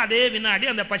எல்லாருக்கும் அதே வினாடி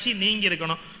அந்த பசி நீங்கி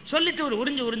இருக்கணும் சொல்லிட்டு ஒரு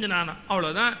உறிஞ்சு நானா.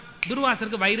 அவ்வளவுதான்.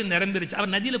 துர்வாசருக்கு வயிறு நிரம்பிருச்சு.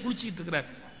 அவர் நதியில குளிச்சுட்டு இருக்கிறார்.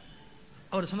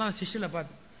 அவர் சொன்னார் சிஷ்யல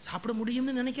பார்த்து, சாப்பிட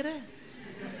முடியும்னு நினைக்கிறேன்.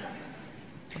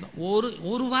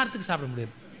 ஒரு வாரத்துக்கு சாப்பிட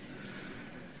முடியாது.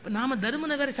 நாம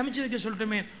தருமனை வேற சமைச்சு வைக்க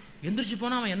சொல்லிட்டோமே, எந்திரிச்சு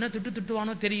போனா அவன் என்ன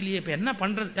திட்டுவானோ தெரியலையே, இப்ப என்ன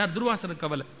பண்றது? யார்? துர்வாசருக்கு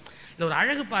கவலை. இது ஒரு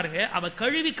அழகு பாருங்க. அவ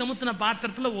கழுவி கமுத்தின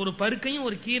பாத்திரத்துல ஒரு பருக்கையும்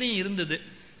ஒரு கீரையும் இருந்தது.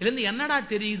 இதுல இருந்து என்னடா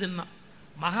தெரியுதுன்னா,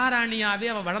 மகாராணியாவே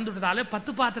அவ வளர்ந்துட்டதாலே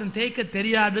 10 பாத்திரம் தேய்க்க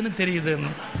தெரியாதுன்னு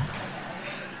தெரியுதுன்னு.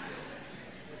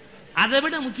 அதை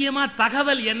விட முக்கியமா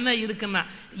தகவல் என்ன இருக்குன்னா,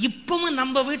 இப்பவும்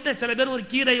நம்ம வீட்டை சில பேர் ஒரு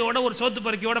கீரையோட ஒரு சோத்து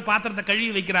பருக்கையோட பாத்திரத்தை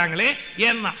கழுவி வைக்கிறாங்களே,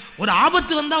 ஏன்னா ஒரு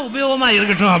ஆபத்து வந்தா உபயோகமா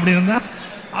இருக்கட்டும் அப்படின்னு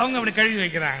அவங்க அப்படி கழுவி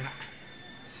வைக்கிறாங்க.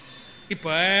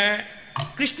 இப்ப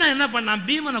கிருஷ்ணன் என்ன பண்ணான்,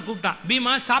 பீமனை கூப்பிட்டான்.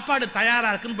 பீமா சாப்பாடு தயாரா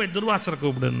இருக்குன்னு போய் துர்வாசரை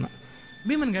கூப்பிடுன்னா.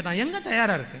 பீமன் கேட்டான், எங்க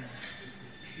தயாரா இருக்கு,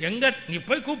 எங்க நீ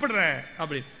போய் கூப்பிடுற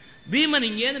அப்படின்னு. பீமன்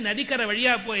இங்கே நதிக்கரை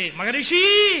வழியா போய், மகரிஷி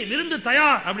விருந்து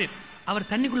தயார் அப்படின்னு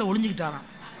அவர் தண்ணிக்குள்ள ஒளிஞ்சுக்கிட்டாராம்.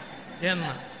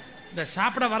 ஏன்னா இந்த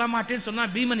சாப்பிட வரமாட்டேன்னு சொன்னா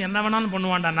பீமன் என்ன வேணாலும்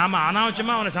பண்ணுவான்டா, நாம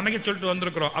அனாவசியமா அவனை சமைக்க சொல்லிட்டு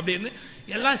வந்திருக்கிறோம் அப்படின்னு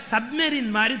எல்லாம் சப்மெரின்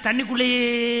மாதிரி தண்ணிக்குள்ளேயே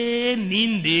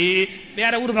நீந்தி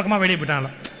வேற ஊர் பக்கமா வெளியே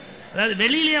போயிட்டாங்க. அதாவது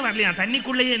வெளியிலேயே வரலையா,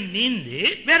 தண்ணிக்குள்ளேயே நீந்தி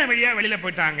வேற வழியா வெளியில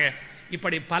போயிட்டாங்க.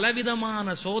 இப்படி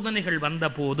பலவிதமான சோதனைகள் வந்த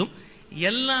போதும்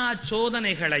எல்லா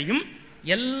சோதனைகளையும்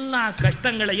எல்லா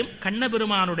கஷ்டங்களையும்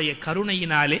கண்ணபெருமானுடைய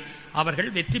கருணையினாலே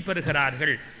அவர்கள் வெற்றி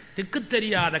பெறுகிறார்கள். திக்கு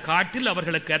தெரியாத காட்டில்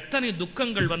அவர்களுக்கு எத்தனை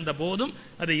துக்கங்கள் வந்த போதும்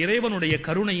அது இறைவனுடைய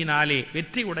கருணையினாலே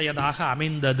வெற்றி உடையதாக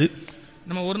அமைந்தது.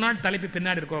 நம்ம ஒரு நாள் தலைப்பு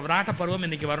பின்னாடி இருக்கோம். விராட்ட பருவம்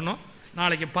இன்னைக்கு வரணும்.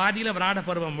 நாளைக்கு பாதியில விராட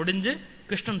பருவம் முடிஞ்சு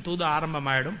கிருஷ்ணன் தூது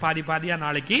ஆரம்பமாயிடும். பாதியா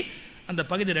நாளைக்கு அந்த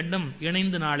பகுதி 2ம்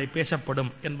இணைந்து நாளை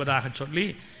பேசப்படும் என்பதாக சொல்லி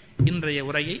இன்றைய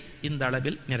உரையை இந்த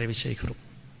அளவில் நிறைவு செய்கிறோம்.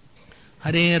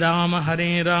 ஹரே ராம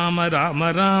ராம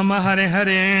ராம ஹரே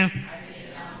ஹரே,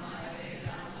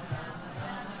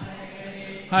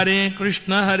 ஹரே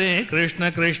கிருஷ்ண கிருஷ்ண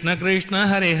கிருஷ்ண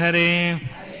ஹரே ஹரே,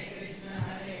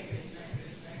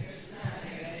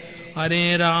 ஹரே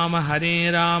ராம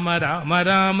ராம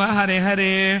ராம ஹரே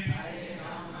ஹரே,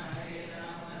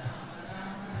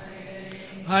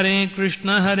 ஹரே கிருஷ்ண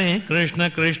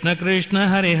கிருஷ்ண கிருஷ்ண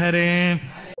ஹரே ஹரே.